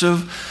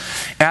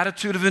defensive.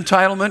 Attitude of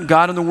entitlement,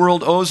 God and the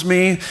world owes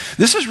me.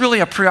 This is really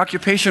a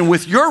preoccupation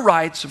with your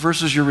rights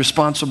versus your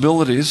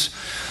responsibilities.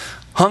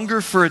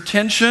 Hunger for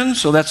attention,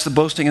 so that's the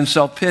boasting and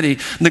self-pity.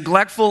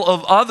 Neglectful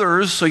of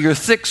others, so you're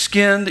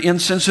thick-skinned,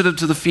 insensitive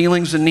to the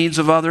feelings and needs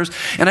of others.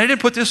 And I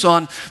didn't put this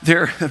on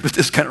there, but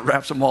this kind of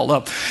wraps them all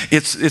up.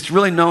 It's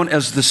really known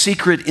as the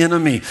secret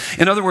enemy.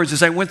 In other words,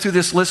 as I went through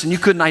this list and you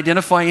couldn't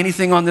identify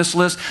anything on this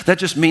list, that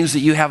just means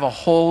that you have a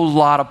whole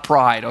lot of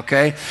pride,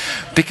 okay?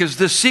 Because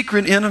this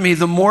secret enemy,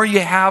 the more you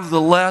have, the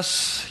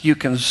less you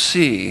can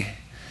see.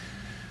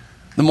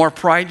 The more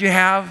pride you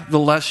have, the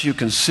less you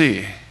can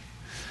see.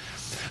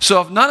 So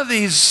if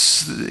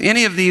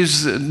any of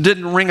these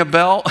didn't ring a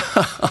bell,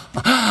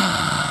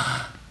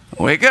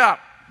 wake up,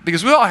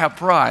 because we all have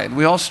pride.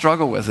 We all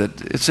struggle with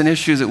it. It's an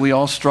issue that we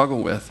all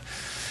struggle with.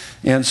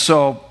 And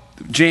so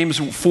James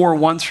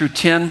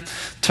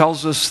 4:1-10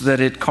 tells us that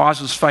it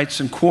causes fights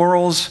and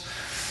quarrels.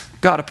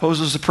 God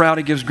opposes the proud.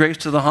 He gives grace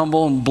to the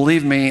humble. And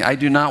believe me, I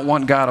do not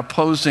want God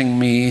opposing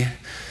me.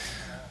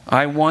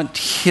 I want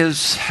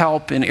His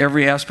help in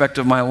every aspect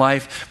of my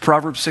life.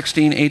 Proverbs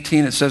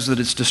 16:18, it says that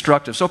it's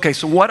destructive. So, okay,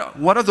 so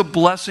what are the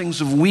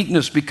blessings of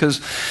weakness?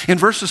 Because in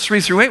verses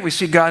 3-8, we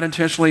see God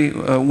intentionally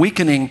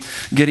weakening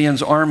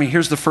Gideon's army.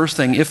 Here's the first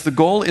thing. If the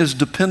goal is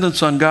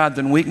dependence on God,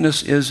 then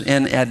weakness is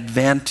an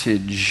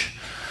advantage.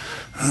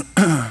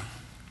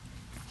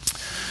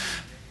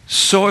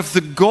 So if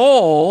the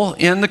goal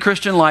in the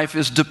Christian life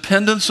is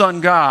dependence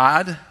on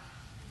God,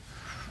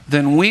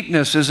 then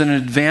weakness is an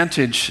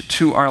advantage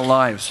to our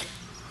lives.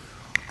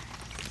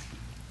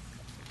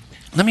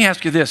 Let me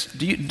ask you this.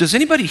 Does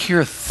anybody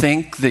here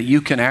think that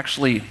you can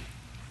actually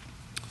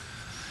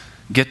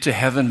get to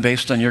heaven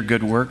based on your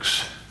good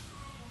works?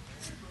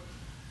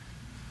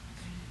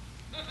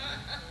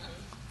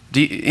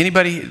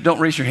 Anybody? Don't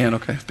raise your hand,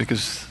 okay?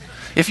 Because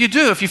if you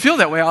do, if you feel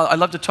that way, I'd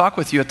love to talk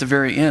with you at the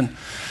very end.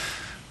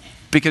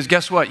 Because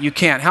guess what? You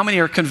can't. How many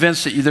are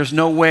convinced that there's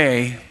no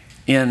way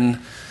in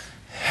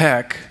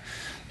heck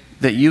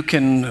that you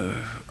can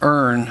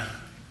earn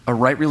a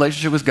right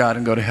relationship with God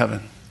and go to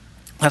heaven?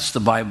 That's the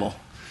Bible.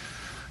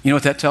 You know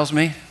what that tells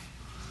me?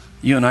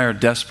 You and I are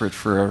desperate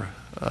for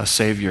a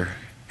Savior,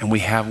 and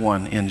we have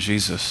one in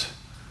Jesus.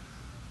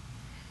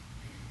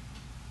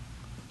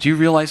 Do you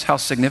realize how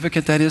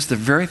significant that is? The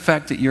very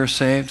fact that you're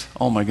saved,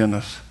 oh my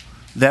goodness,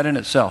 That in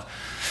itself.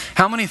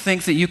 How many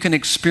think that you can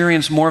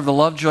experience more of the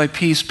love, joy,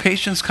 peace,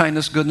 patience,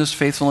 kindness, goodness,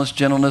 faithfulness,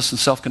 gentleness, and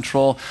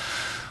self-control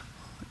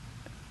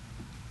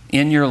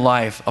in your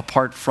life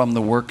apart from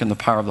the work and the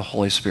power of the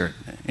Holy Spirit?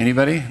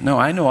 Anybody? No,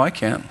 I know I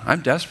can't.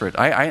 I'm desperate.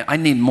 I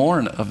need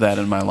more of that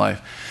in my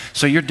life.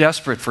 So you're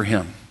desperate for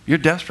Him. You're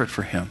desperate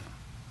for Him.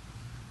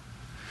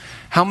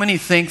 How many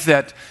think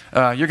that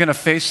you're going to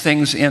face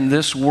things in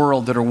this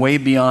world that are way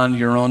beyond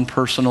your own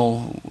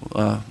personal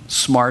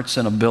smarts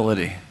and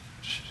ability?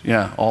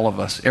 Yeah, all of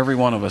us. Every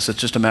one of us. It's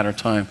just a matter of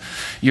time.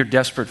 You're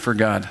desperate for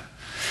God.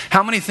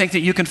 How many think that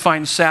you can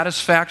find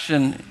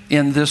satisfaction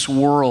in this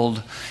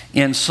world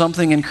in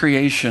something in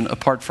creation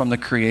apart from the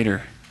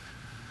Creator?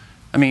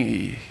 I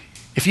mean,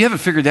 if you haven't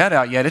figured that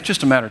out yet, it's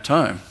just a matter of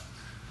time.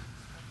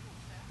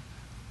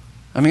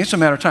 I mean, it's a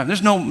matter of time.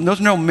 There's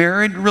no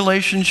married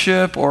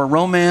relationship or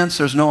romance.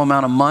 There's no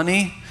amount of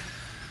money.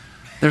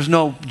 There's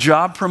no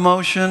job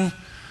promotion.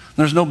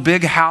 There's no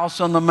big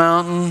house on the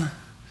mountain.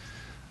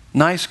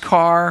 Nice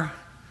car.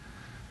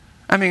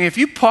 I mean, if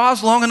you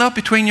pause long enough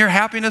between your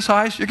happiness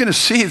highs, you're going to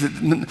see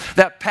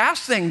that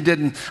past thing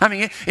didn't. I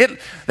mean,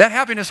 that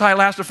happiness high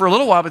lasted for a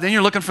little while, but then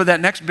you're looking for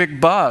that next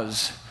big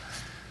buzz.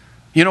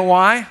 You know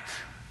why?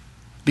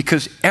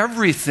 Because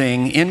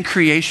everything in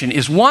creation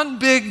is one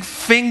big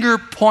finger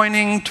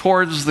pointing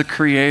towards the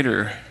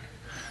Creator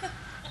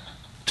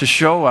to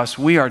show us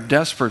we are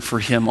desperate for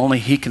Him. Only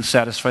He can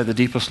satisfy the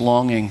deepest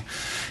longing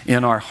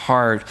in our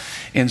heart.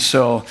 And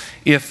so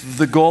if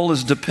the goal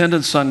is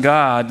dependence on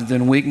God,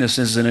 then weakness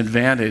is an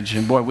advantage.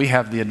 And boy, we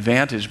have the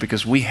advantage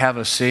because we have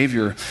a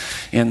Savior.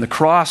 And the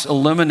cross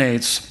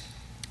eliminates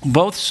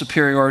both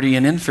superiority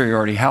and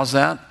inferiority. How's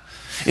that?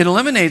 It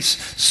eliminates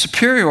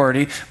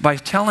superiority by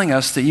telling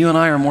us that you and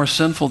I are more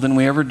sinful than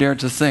we ever dared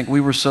to think. We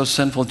were so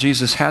sinful,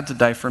 Jesus had to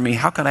die for me.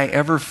 How could I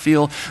ever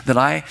feel that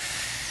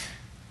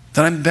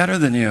I'm better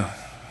than you?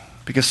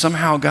 Because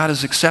somehow God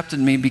has accepted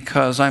me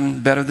because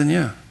I'm better than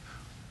you.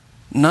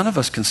 None of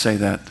us can say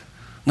that.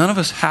 None of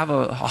us have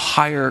a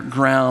higher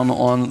ground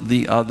on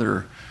the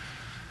other.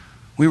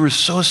 We were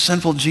so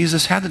sinful,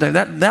 Jesus had to die.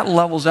 That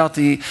levels out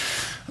the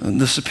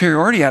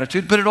superiority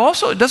attitude, but it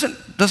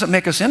doesn't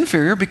make us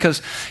inferior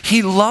because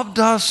He loved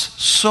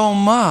us so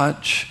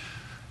much,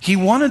 He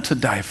wanted to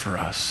die for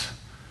us.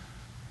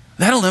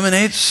 That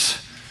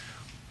eliminates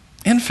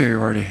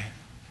inferiority.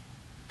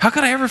 How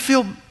could I ever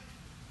feel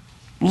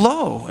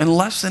low and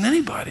less than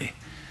anybody?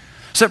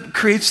 So it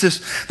creates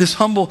this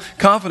humble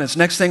confidence.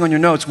 Next thing on your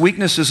notes,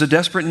 weakness is a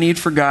desperate need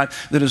for God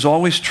that is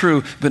always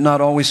true, but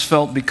not always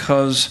felt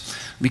because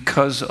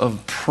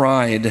of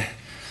pride.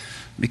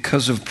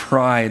 Because of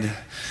pride.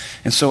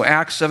 And so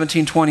Acts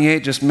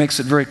 17:28 just makes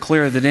it very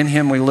clear that in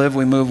Him we live,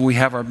 we move, we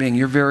have our being.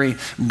 Your very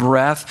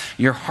breath,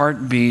 your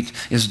heartbeat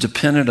is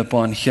dependent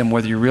upon Him,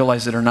 whether you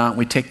realize it or not.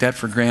 We take that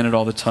for granted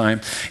all the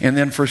time. And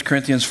then 1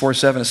 Corinthians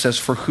 4:7, it says,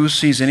 "For who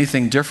sees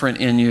anything different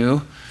in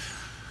you?"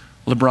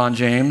 LeBron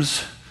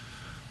James.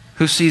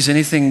 Who sees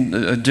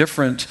anything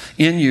different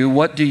in you?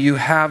 What do you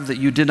have that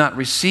you did not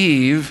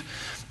receive?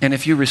 And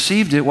if you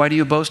received it, why do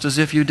you boast as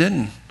if you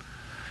didn't?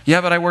 Yeah,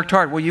 but I worked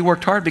hard. Well, you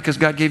worked hard because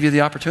God gave you the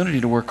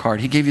opportunity to work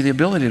hard. He gave you the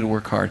ability to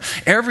work hard.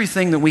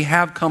 Everything that we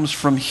have comes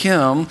from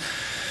Him.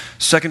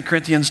 2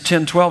 Corinthians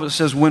 10:12, it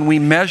says, when we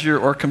measure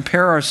or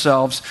compare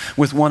ourselves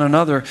with one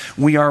another,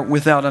 we are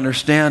without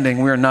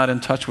understanding. We are not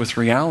in touch with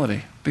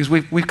reality. Because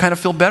we kind of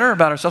feel better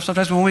about ourselves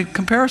sometimes when we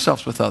compare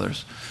ourselves with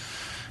others.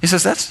 He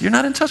says, you're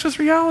not in touch with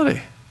reality.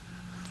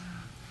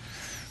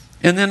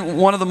 And then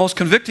one of the most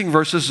convicting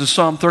verses is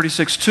Psalm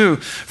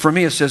 36:2. For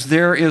me it says,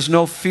 there is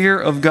no fear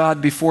of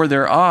God before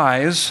their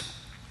eyes,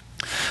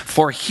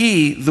 for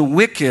he, the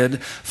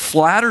wicked,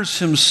 flatters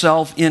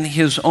himself in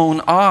his own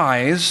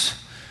eyes.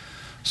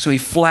 So he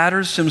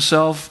flatters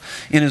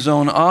himself in his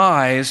own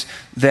eyes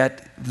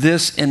that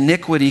this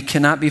iniquity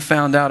cannot be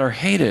found out or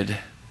hated.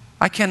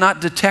 I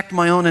cannot detect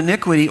my own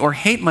iniquity or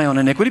hate my own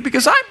iniquity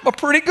because I'm a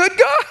pretty good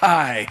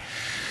guy.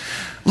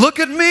 Look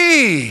at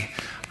me.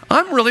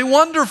 I'm really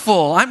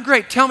wonderful. I'm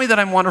great. Tell me that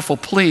I'm wonderful,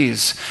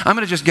 please. I'm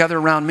going to just gather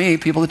around me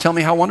people to tell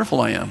me how wonderful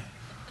I am.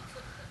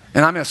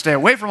 And I'm going to stay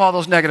away from all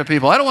those negative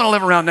people. I don't want to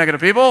live around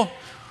negative people.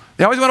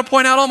 They always want to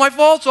point out all my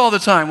faults all the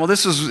time. Well,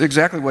 this is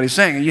exactly what he's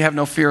saying. You have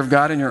no fear of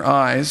God in your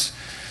eyes.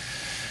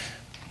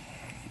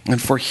 And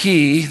for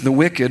he, the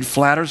wicked,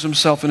 flatters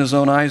himself in his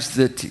own eyes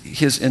that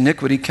his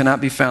iniquity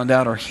cannot be found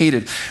out or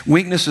hated.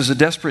 Weakness is a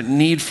desperate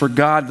need for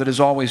God that is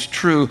always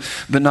true,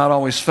 but not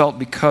always felt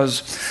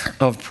because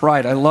of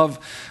pride. I love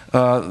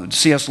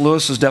C.S.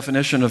 Lewis's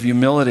definition of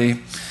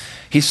humility.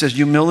 He says,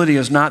 humility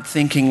is not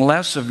thinking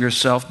less of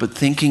yourself, but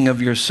thinking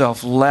of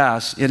yourself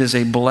less. It is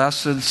a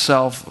blessed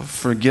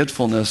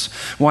self-forgetfulness.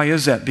 Why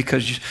is that?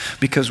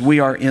 Because we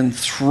are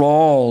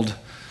enthralled.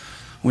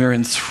 We are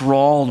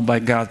enthralled by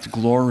God's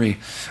glory.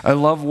 I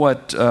love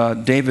what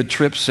David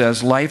Tripp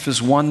says. Life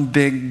is one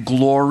big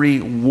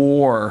glory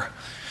war.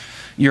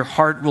 Your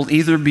heart will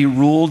either be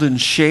ruled and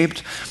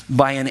shaped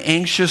by an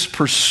anxious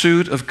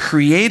pursuit of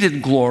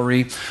created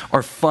glory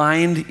or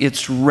find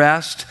its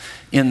rest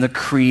in the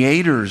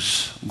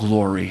Creator's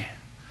glory.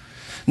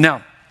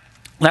 Now,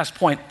 Last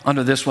point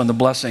under this one, the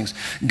blessings.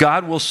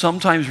 God will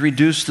sometimes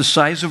reduce the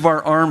size of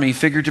our army,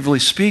 figuratively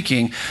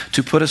speaking,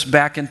 to put us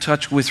back in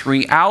touch with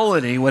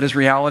reality. What is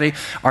reality?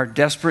 Our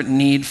desperate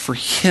need for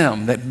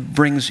Him that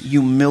brings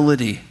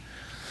humility.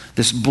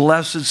 This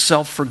blessed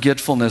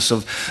self-forgetfulness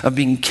of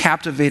being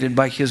captivated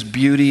by His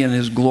beauty and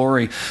His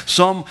glory.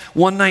 Psalm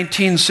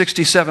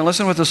 119:67.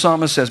 Listen to what the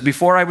psalmist says.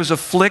 Before I was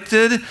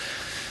afflicted,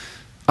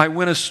 I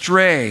went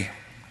astray,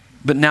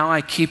 but now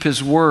I keep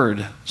His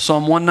word.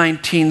 Psalm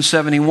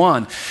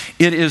 119:71.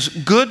 It is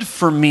good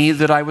for me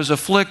that I was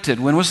afflicted.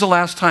 When was the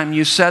last time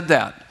you said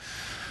that?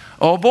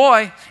 Oh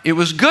boy, it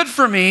was good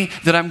for me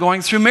that I'm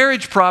going through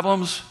marriage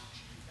problems.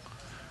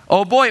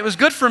 Oh boy, it was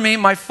good for me.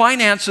 My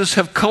finances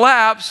have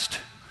collapsed.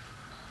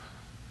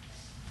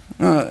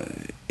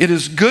 It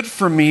is good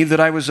for me that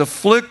I was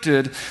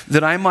afflicted,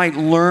 that I might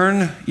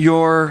learn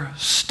your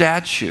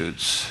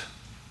statutes.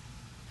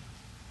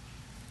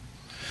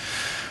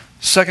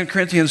 2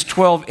 Corinthians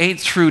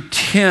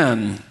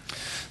 12:8-10.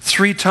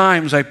 3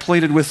 times I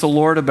pleaded with the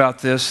Lord about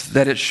this,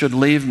 that it should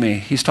leave me.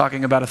 He's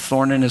talking about a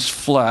thorn in his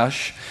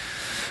flesh.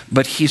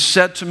 But he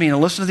said to me,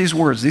 and listen to these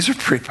words. These are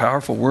pretty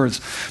powerful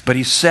words. But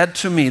he said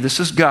to me, this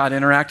is God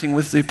interacting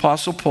with the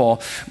Apostle Paul,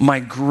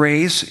 my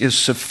grace is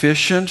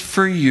sufficient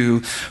for you,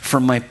 for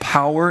my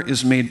power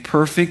is made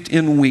perfect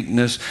in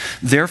weakness.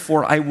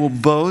 Therefore, I will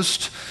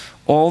boast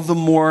all the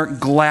more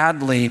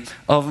gladly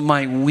of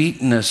my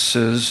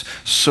weaknesses,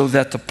 so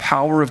that the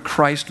power of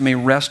Christ may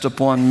rest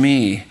upon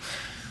me.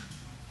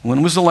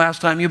 When was the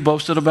last time you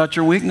boasted about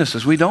your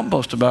weaknesses? We don't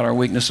boast about our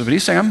weaknesses, but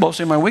he's saying, I'm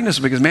boasting my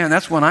weaknesses because, man,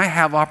 that's when I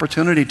have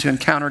opportunity to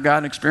encounter God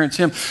and experience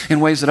Him in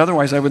ways that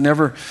otherwise I would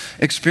never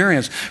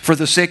experience. For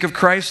the sake of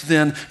Christ,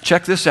 then,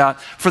 check this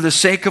out. For the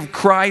sake of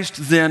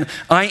Christ, then,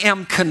 I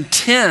am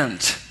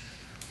content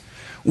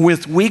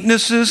with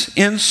weaknesses,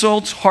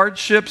 insults,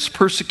 hardships,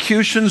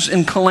 persecutions,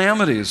 and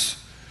calamities.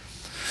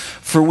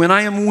 For when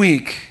I am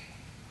weak,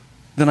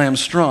 then I am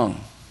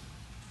strong.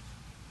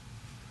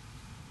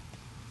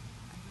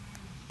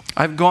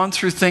 I've gone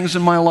through things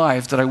in my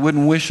life that I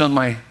wouldn't wish on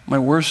my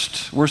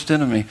worst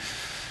enemy,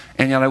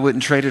 and yet I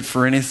wouldn't trade it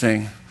for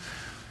anything.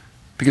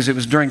 Because it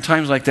was during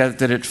times like that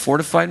that it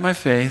fortified my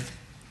faith,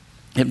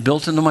 it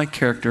built into my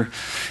character,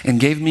 and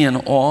gave me an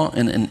awe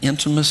and an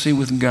intimacy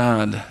with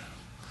God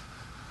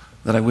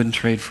that I wouldn't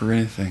trade for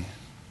anything.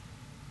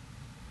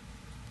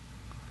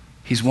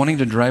 He's wanting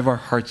to drive our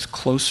hearts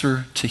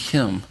closer to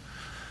Him.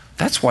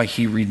 That's why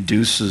He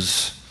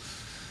reduces,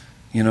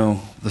 the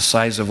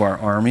size of our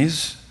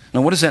armies.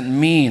 Now, what does that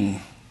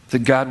mean? That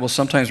God will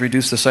sometimes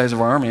reduce the size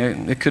of our army?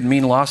 It could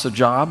mean loss of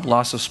job,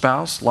 loss of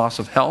spouse, loss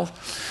of health,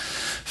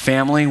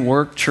 family,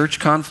 work, church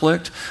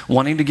conflict,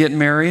 wanting to get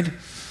married,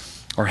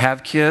 or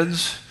have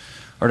kids,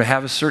 or to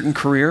have a certain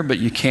career, but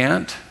you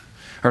can't,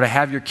 or to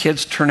have your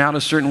kids turn out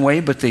a certain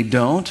way, but they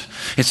don't.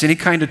 It's any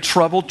kind of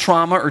trouble,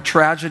 trauma, or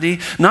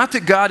tragedy. Not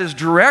that God is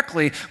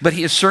directly, but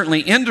He is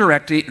certainly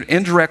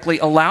indirectly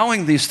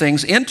allowing these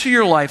things into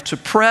your life to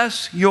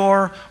press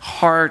your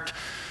heart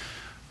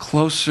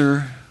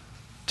closer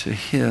to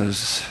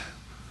His.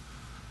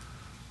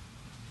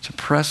 To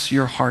press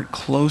your heart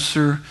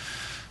closer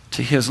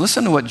to His.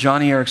 Listen to what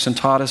Joni Eareckson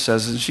Tada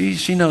says. And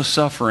she knows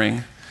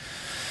suffering.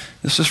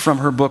 This is from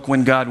her book,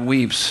 When God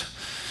Weeps.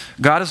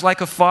 God is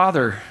like a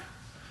father.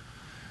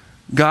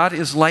 God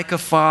is like a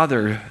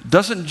father.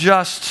 Doesn't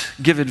just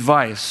give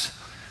advice.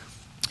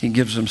 He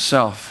gives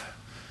Himself.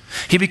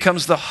 He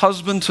becomes the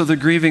husband to the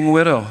grieving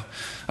widow.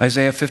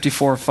 Isaiah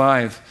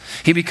 54:5.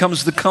 He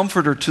becomes the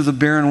comforter to the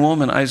barren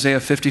woman, Isaiah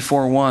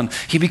 54:1.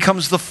 He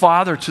becomes the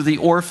father to the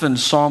orphan,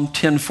 Psalm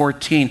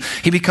 10:14.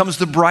 He becomes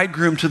the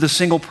bridegroom to the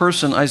single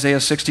person, Isaiah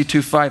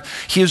 62:5.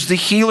 He is the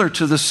healer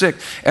to the sick,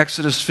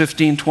 Exodus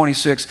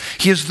 15:26.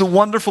 He is the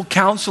wonderful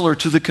counselor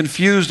to the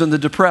confused and the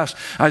depressed,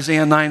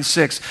 Isaiah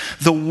 9:6.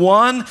 The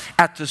one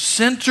at the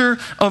center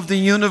of the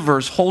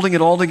universe, holding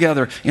it all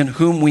together, in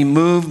whom we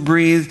move,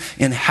 breathe,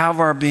 and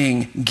have our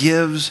being,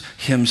 gives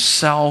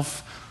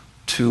Himself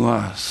to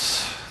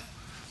us.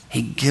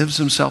 He gives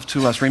Himself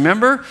to us.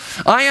 Remember,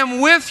 I am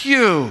with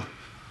you,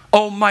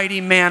 O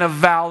mighty man of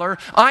valor.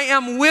 I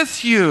am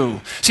with you.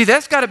 See,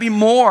 that's got to be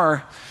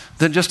more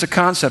than just a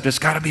concept. It's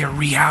got to be a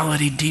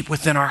reality deep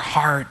within our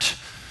heart.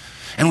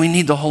 And we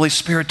need the Holy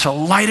Spirit to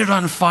light it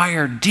on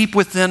fire deep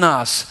within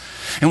us.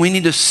 And we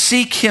need to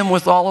seek Him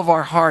with all of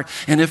our heart.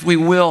 And if we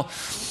will,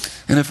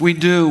 and if we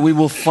do, we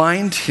will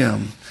find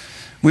Him.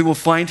 We will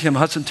find Him.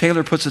 Hudson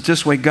Taylor puts it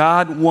this way: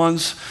 God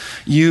wants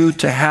you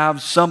to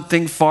have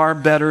something far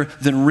better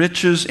than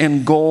riches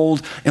and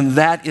gold, and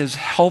that is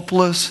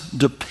helpless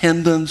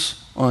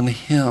dependence on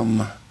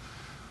Him.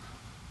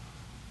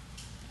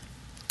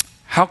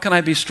 How can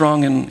I be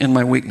strong in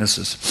my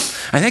weaknesses?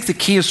 I think the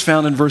key is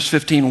found in verse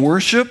 15,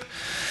 worship.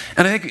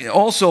 And I think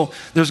also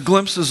there's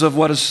glimpses of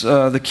what is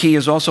the key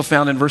is also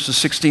found in verses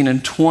 16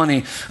 and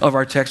 20 of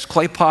our text.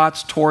 Clay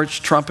pots,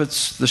 torch,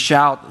 trumpets, the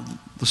shout,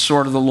 the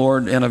sword of the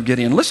Lord, and of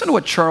Gideon. Listen to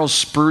what Charles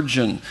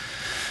Spurgeon,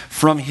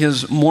 from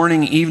his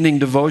morning evening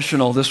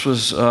devotional, this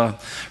was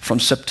from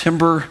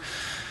September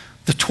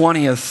the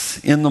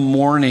 20th in the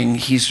morning,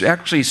 he's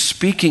actually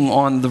speaking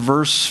on the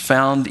verse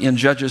found in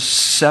Judges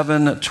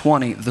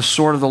 7:20, the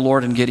sword of the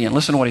Lord and Gideon.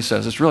 Listen to what he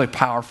says. It's really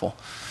powerful.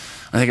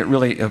 I think it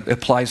really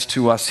applies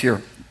to us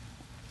here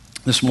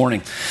this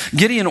morning.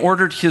 Gideon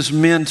ordered his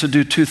men to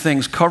do two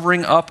things: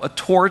 covering up a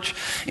torch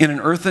in an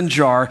earthen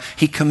jar.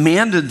 He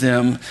commanded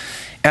them,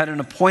 at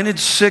an appointed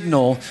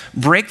signal,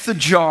 break the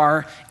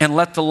jar and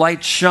let the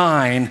light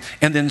shine,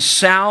 and then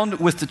sound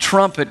with the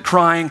trumpet,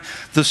 crying,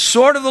 "The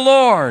sword of the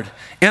Lord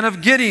and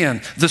of Gideon,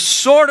 the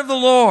sword of the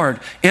Lord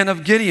and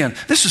of Gideon."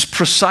 This is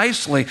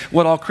precisely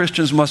what all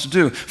Christians must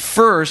do.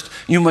 First,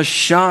 you must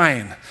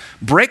shine.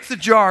 Break the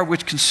jar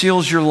which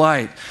conceals your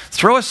light.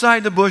 Throw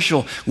aside the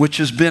bushel which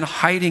has been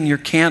hiding your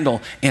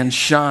candle, and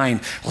shine.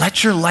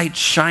 Let your light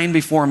shine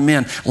before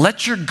men.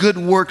 Let your good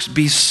works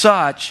be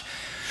such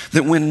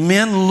that when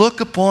men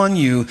look upon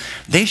you,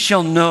 they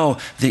shall know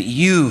that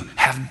you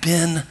have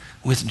been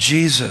with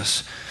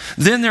Jesus.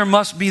 Then there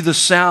must be the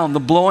sound, the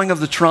blowing of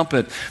the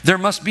trumpet. There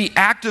must be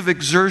active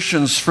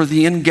exertions for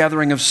the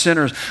ingathering of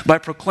sinners by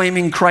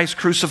proclaiming Christ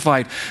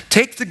crucified.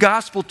 Take the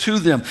gospel to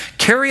them.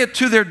 Carry it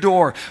to their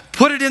door.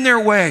 Put it in their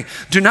way.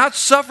 Do not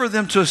suffer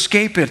them to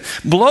escape it.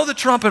 Blow the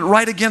trumpet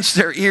right against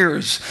their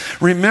ears.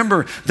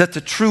 Remember that the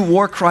true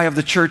war cry of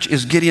the church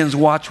is Gideon's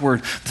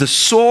watchword, the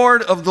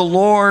sword of the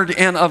Lord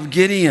and of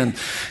Gideon.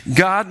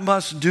 God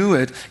must do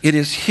it. It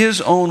is his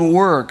own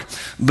work,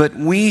 but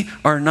we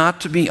are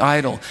not to be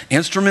idle.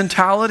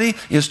 Instrumentality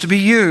is to be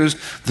used,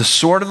 the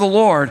sword of the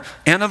Lord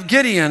and of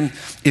Gideon.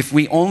 If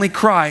we only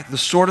cry, the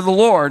sword of the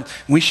Lord,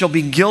 we shall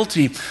be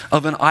guilty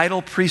of an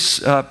idle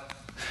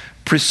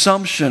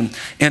presumption.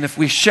 And if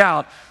we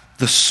shout,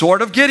 the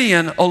sword of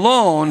Gideon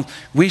alone,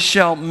 we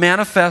shall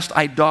manifest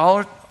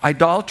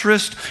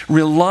idolatrous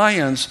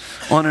reliance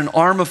on an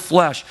arm of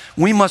flesh.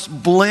 We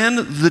must blend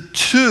the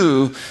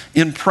two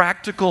in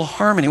practical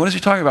harmony. What is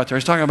he talking about there?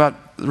 He's talking about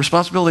the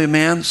responsibility of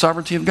man,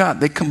 sovereignty of God.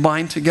 They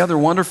combine together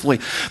wonderfully.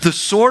 The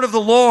sword of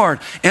the Lord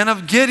and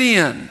of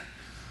Gideon.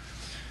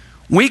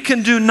 We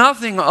can do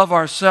nothing of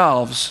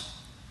ourselves,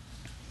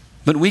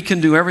 but we can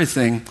do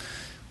everything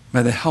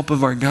by the help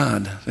of our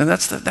God. And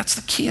that's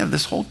the key of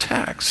this whole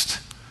text.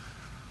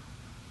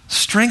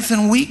 Strength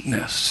and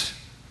weakness.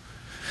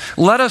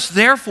 Let us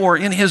therefore,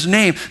 in his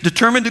name,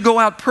 determine to go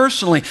out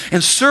personally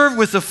and serve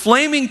with the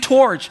flaming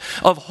torch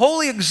of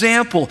holy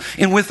example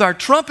and with our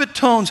trumpet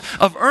tones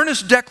of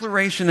earnest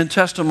declaration and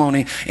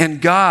testimony.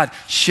 And God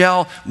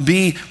shall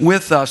be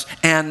with us,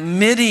 and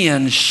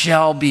Midian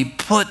shall be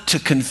put to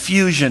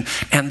confusion,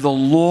 and the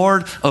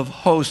Lord of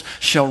hosts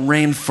shall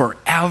reign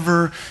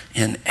forever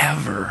and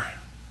ever.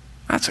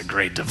 That's a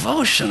great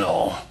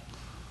devotional.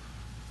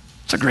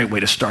 It's a great way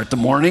to start the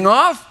morning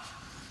off.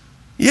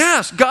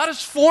 Yes, God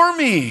is for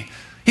me.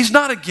 He's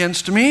not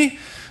against me.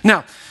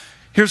 Now,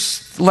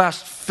 here's the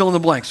last fill in the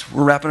blanks.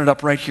 We're wrapping it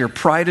up right here.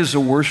 Pride is a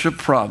worship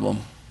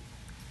problem.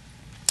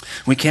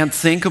 We can't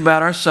think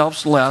about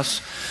ourselves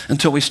less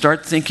until we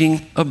start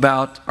thinking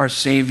about our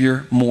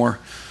Savior more.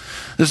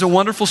 There's a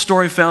wonderful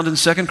story found in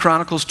 2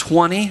 Chronicles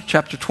 20,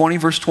 chapter 20,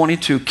 verse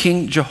 22.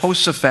 King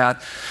Jehoshaphat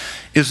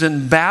is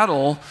in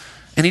battle,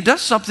 and he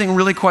does something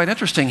really quite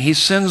interesting. He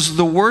sends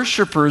the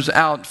worshipers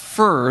out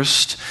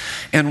first,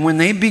 and when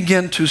they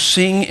begin to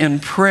sing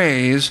and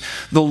praise,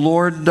 the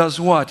Lord does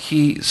what?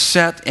 He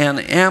set an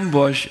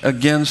ambush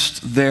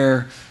against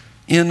their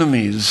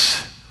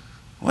enemies.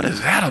 What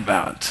is that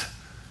about?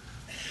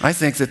 I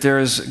think that there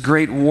is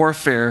great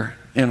warfare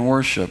in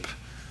worship.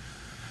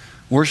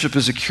 Worship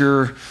is a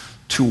cure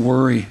to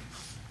worry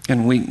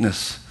and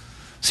weakness.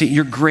 See,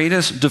 your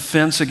greatest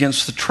defense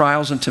against the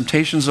trials and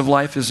temptations of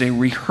life is a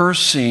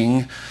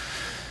rehearsing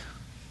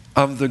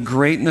of the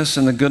greatness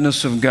and the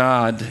goodness of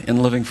God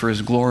in living for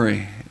his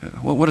glory.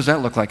 What does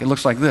that look like? It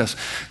looks like this.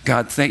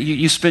 God,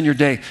 you spend your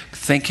day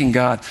thanking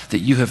God that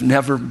you have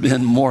never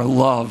been more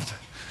loved.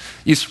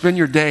 You spend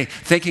your day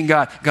thanking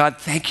God, God,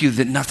 thank you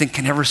that nothing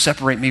can ever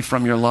separate me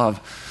from your love.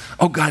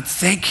 Oh God,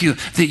 thank you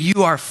that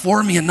you are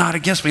for me and not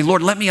against me.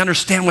 Lord, let me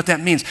understand what that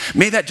means.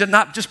 May that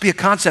not just be a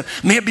concept.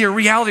 May it be a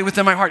reality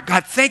within my heart.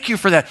 God, thank you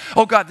for that.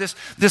 Oh God,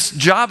 this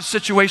job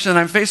situation that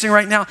I'm facing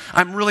right now,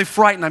 I'm really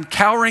frightened. I'm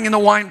cowering in the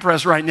wine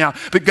press right now.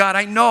 But God,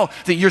 I know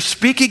that you're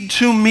speaking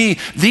to me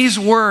these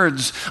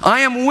words. I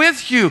am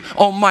with you,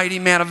 almighty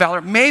man of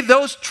valor. May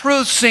those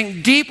truths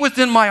sink deep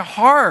within my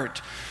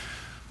heart.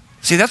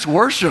 See, that's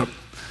worship.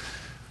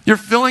 You're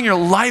filling your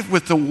life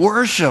with the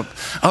worship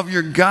of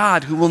your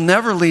God who will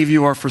never leave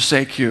you or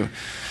forsake you.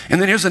 And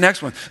then here's the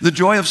next one. The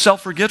joy of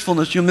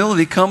self-forgetfulness,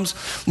 humility, comes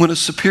when a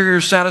superior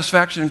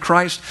satisfaction in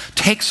Christ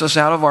takes us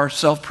out of our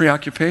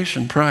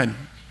self-preoccupation, pride.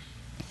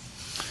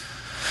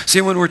 See,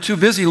 when we're too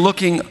busy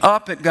looking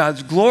up at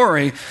God's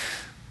glory,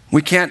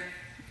 we can't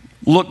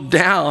look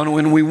down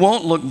when we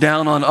won't look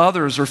down on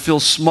others or feel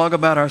smug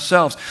about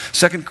ourselves.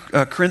 2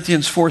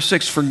 Corinthians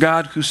 4:6, for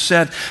God who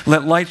said,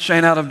 let light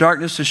shine out of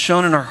darkness, has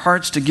shone in our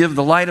hearts to give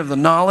the light of the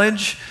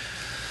knowledge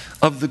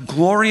of the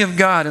glory of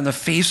God in the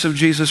face of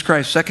Jesus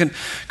Christ. 2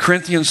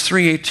 Corinthians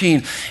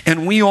 3:18.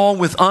 And we all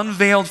with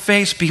unveiled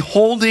face,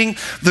 beholding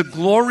the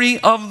glory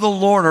of the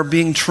Lord, are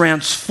being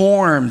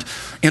transformed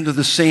into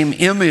the same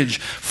image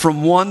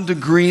from one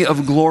degree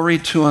of glory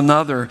to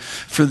another.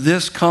 For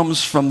this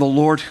comes from the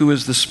Lord who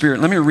is the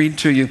Spirit. Let me read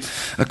to you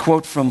a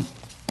quote from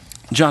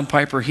John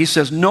Piper. He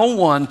says, no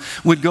one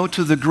would go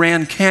to the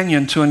Grand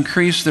Canyon to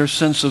increase their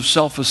sense of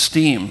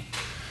self-esteem.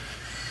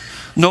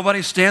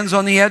 Nobody stands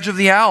on the edge of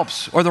the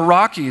Alps or the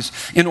Rockies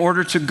in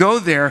order to go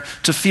there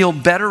to feel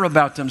better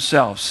about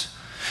themselves.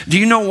 Do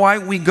you know why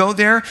we go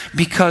there?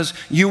 Because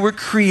you were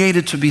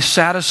created to be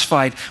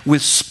satisfied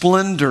with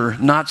splendor,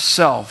 not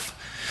self.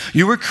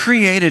 You were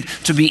created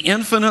to be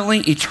infinitely,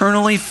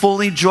 eternally,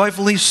 fully,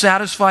 joyfully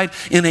satisfied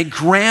in a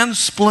grand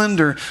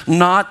splendor,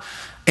 not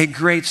a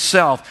great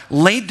self.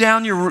 Lay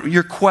down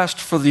your quest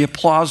for the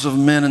applause of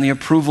men and the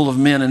approval of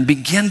men, and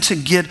begin to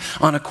get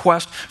on a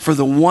quest for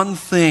the one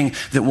thing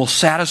that will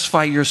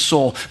satisfy your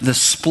soul, the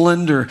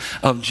splendor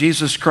of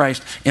Jesus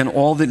Christ and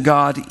all that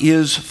God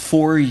is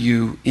for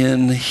you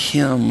in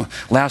Him.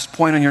 Last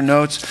point on your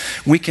notes,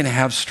 we can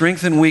have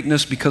strength and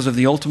weakness because of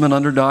the ultimate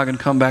underdog and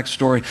comeback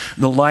story,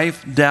 the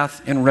life,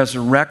 death, and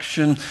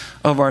resurrection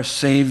of our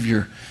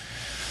Savior.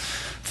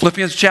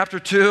 Philippians chapter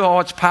 2, oh,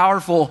 it's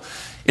powerful.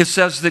 It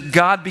says that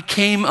God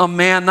became a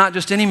man, not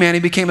just any man, He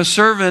became a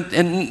servant,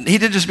 and He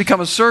didn't just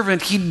become a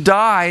servant, He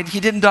died.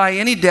 He didn't die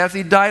any death,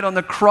 He died on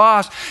the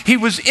cross. He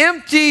was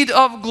emptied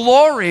of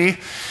glory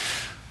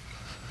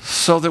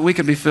so that we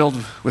could be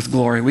filled with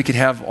glory. We could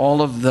have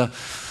all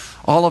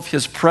of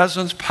His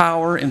presence,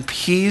 power, and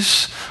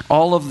peace,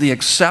 all of the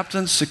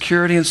acceptance,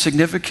 security, and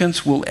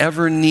significance we'll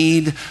ever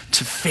need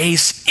to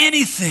face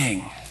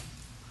anything.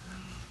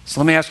 So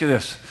let me ask you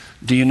this.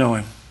 Do you know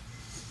Him?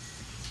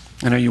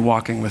 And are you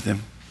walking with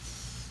Him?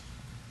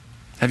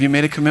 Have you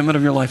made a commitment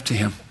of your life to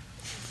Him?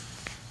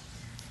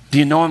 Do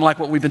you know Him like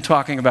what we've been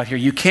talking about here?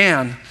 You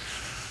can.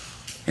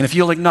 And if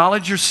you'll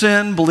acknowledge your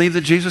sin, believe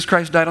that Jesus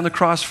Christ died on the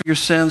cross for your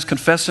sins,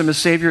 confess Him as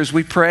Savior as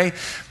we pray,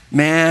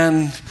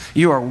 man,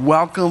 you are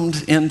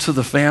welcomed into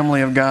the family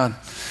of God.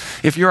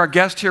 If you're our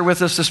guest here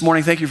with us this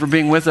morning, thank you for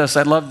being with us.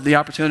 I'd love the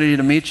opportunity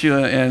to meet you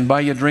and buy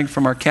you a drink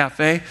from our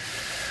cafe.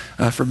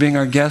 For being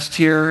our guest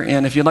here.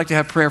 And if you'd like to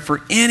have prayer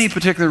for any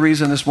particular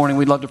reason this morning,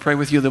 we'd love to pray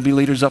with you. There'll be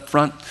leaders up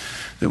front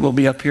that will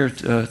be up here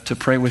to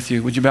pray with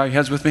you. Would you bow your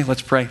heads with me?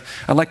 Let's pray.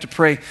 I'd like to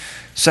pray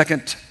 2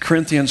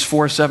 Corinthians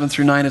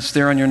 4:7-9. It's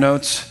there on your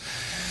notes.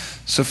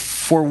 So,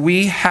 for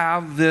we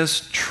have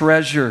this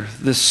treasure,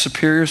 this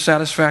superior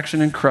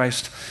satisfaction in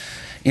Christ,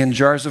 in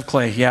jars of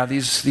clay. Yeah,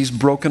 these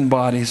broken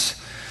bodies,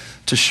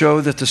 to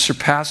show that the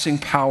surpassing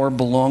power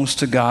belongs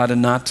to God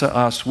and not to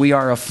us. We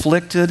are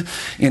afflicted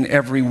in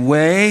every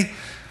way,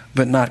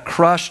 but not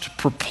crushed,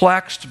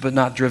 perplexed, but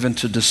not driven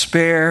to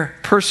despair,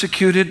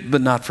 persecuted,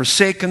 but not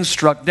forsaken,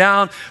 struck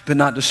down, but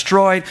not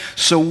destroyed.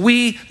 So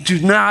we do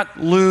not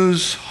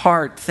lose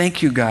heart.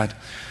 Thank you, God.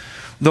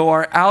 Though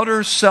our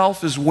outer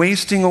self is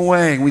wasting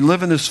away, we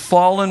live in this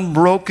fallen,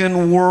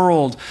 broken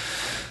world.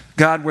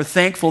 God, we're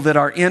thankful that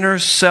our inner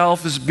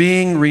self is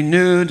being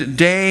renewed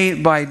day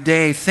by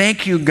day.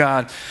 Thank you,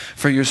 God,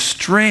 for your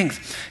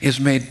strength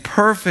is made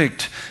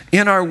perfect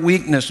in our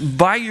weakness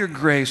by your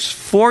grace,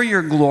 for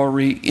your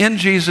glory, in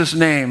Jesus'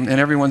 name. And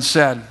everyone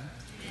said,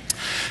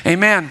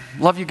 amen.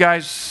 Love you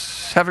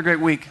guys. Have a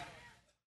great week.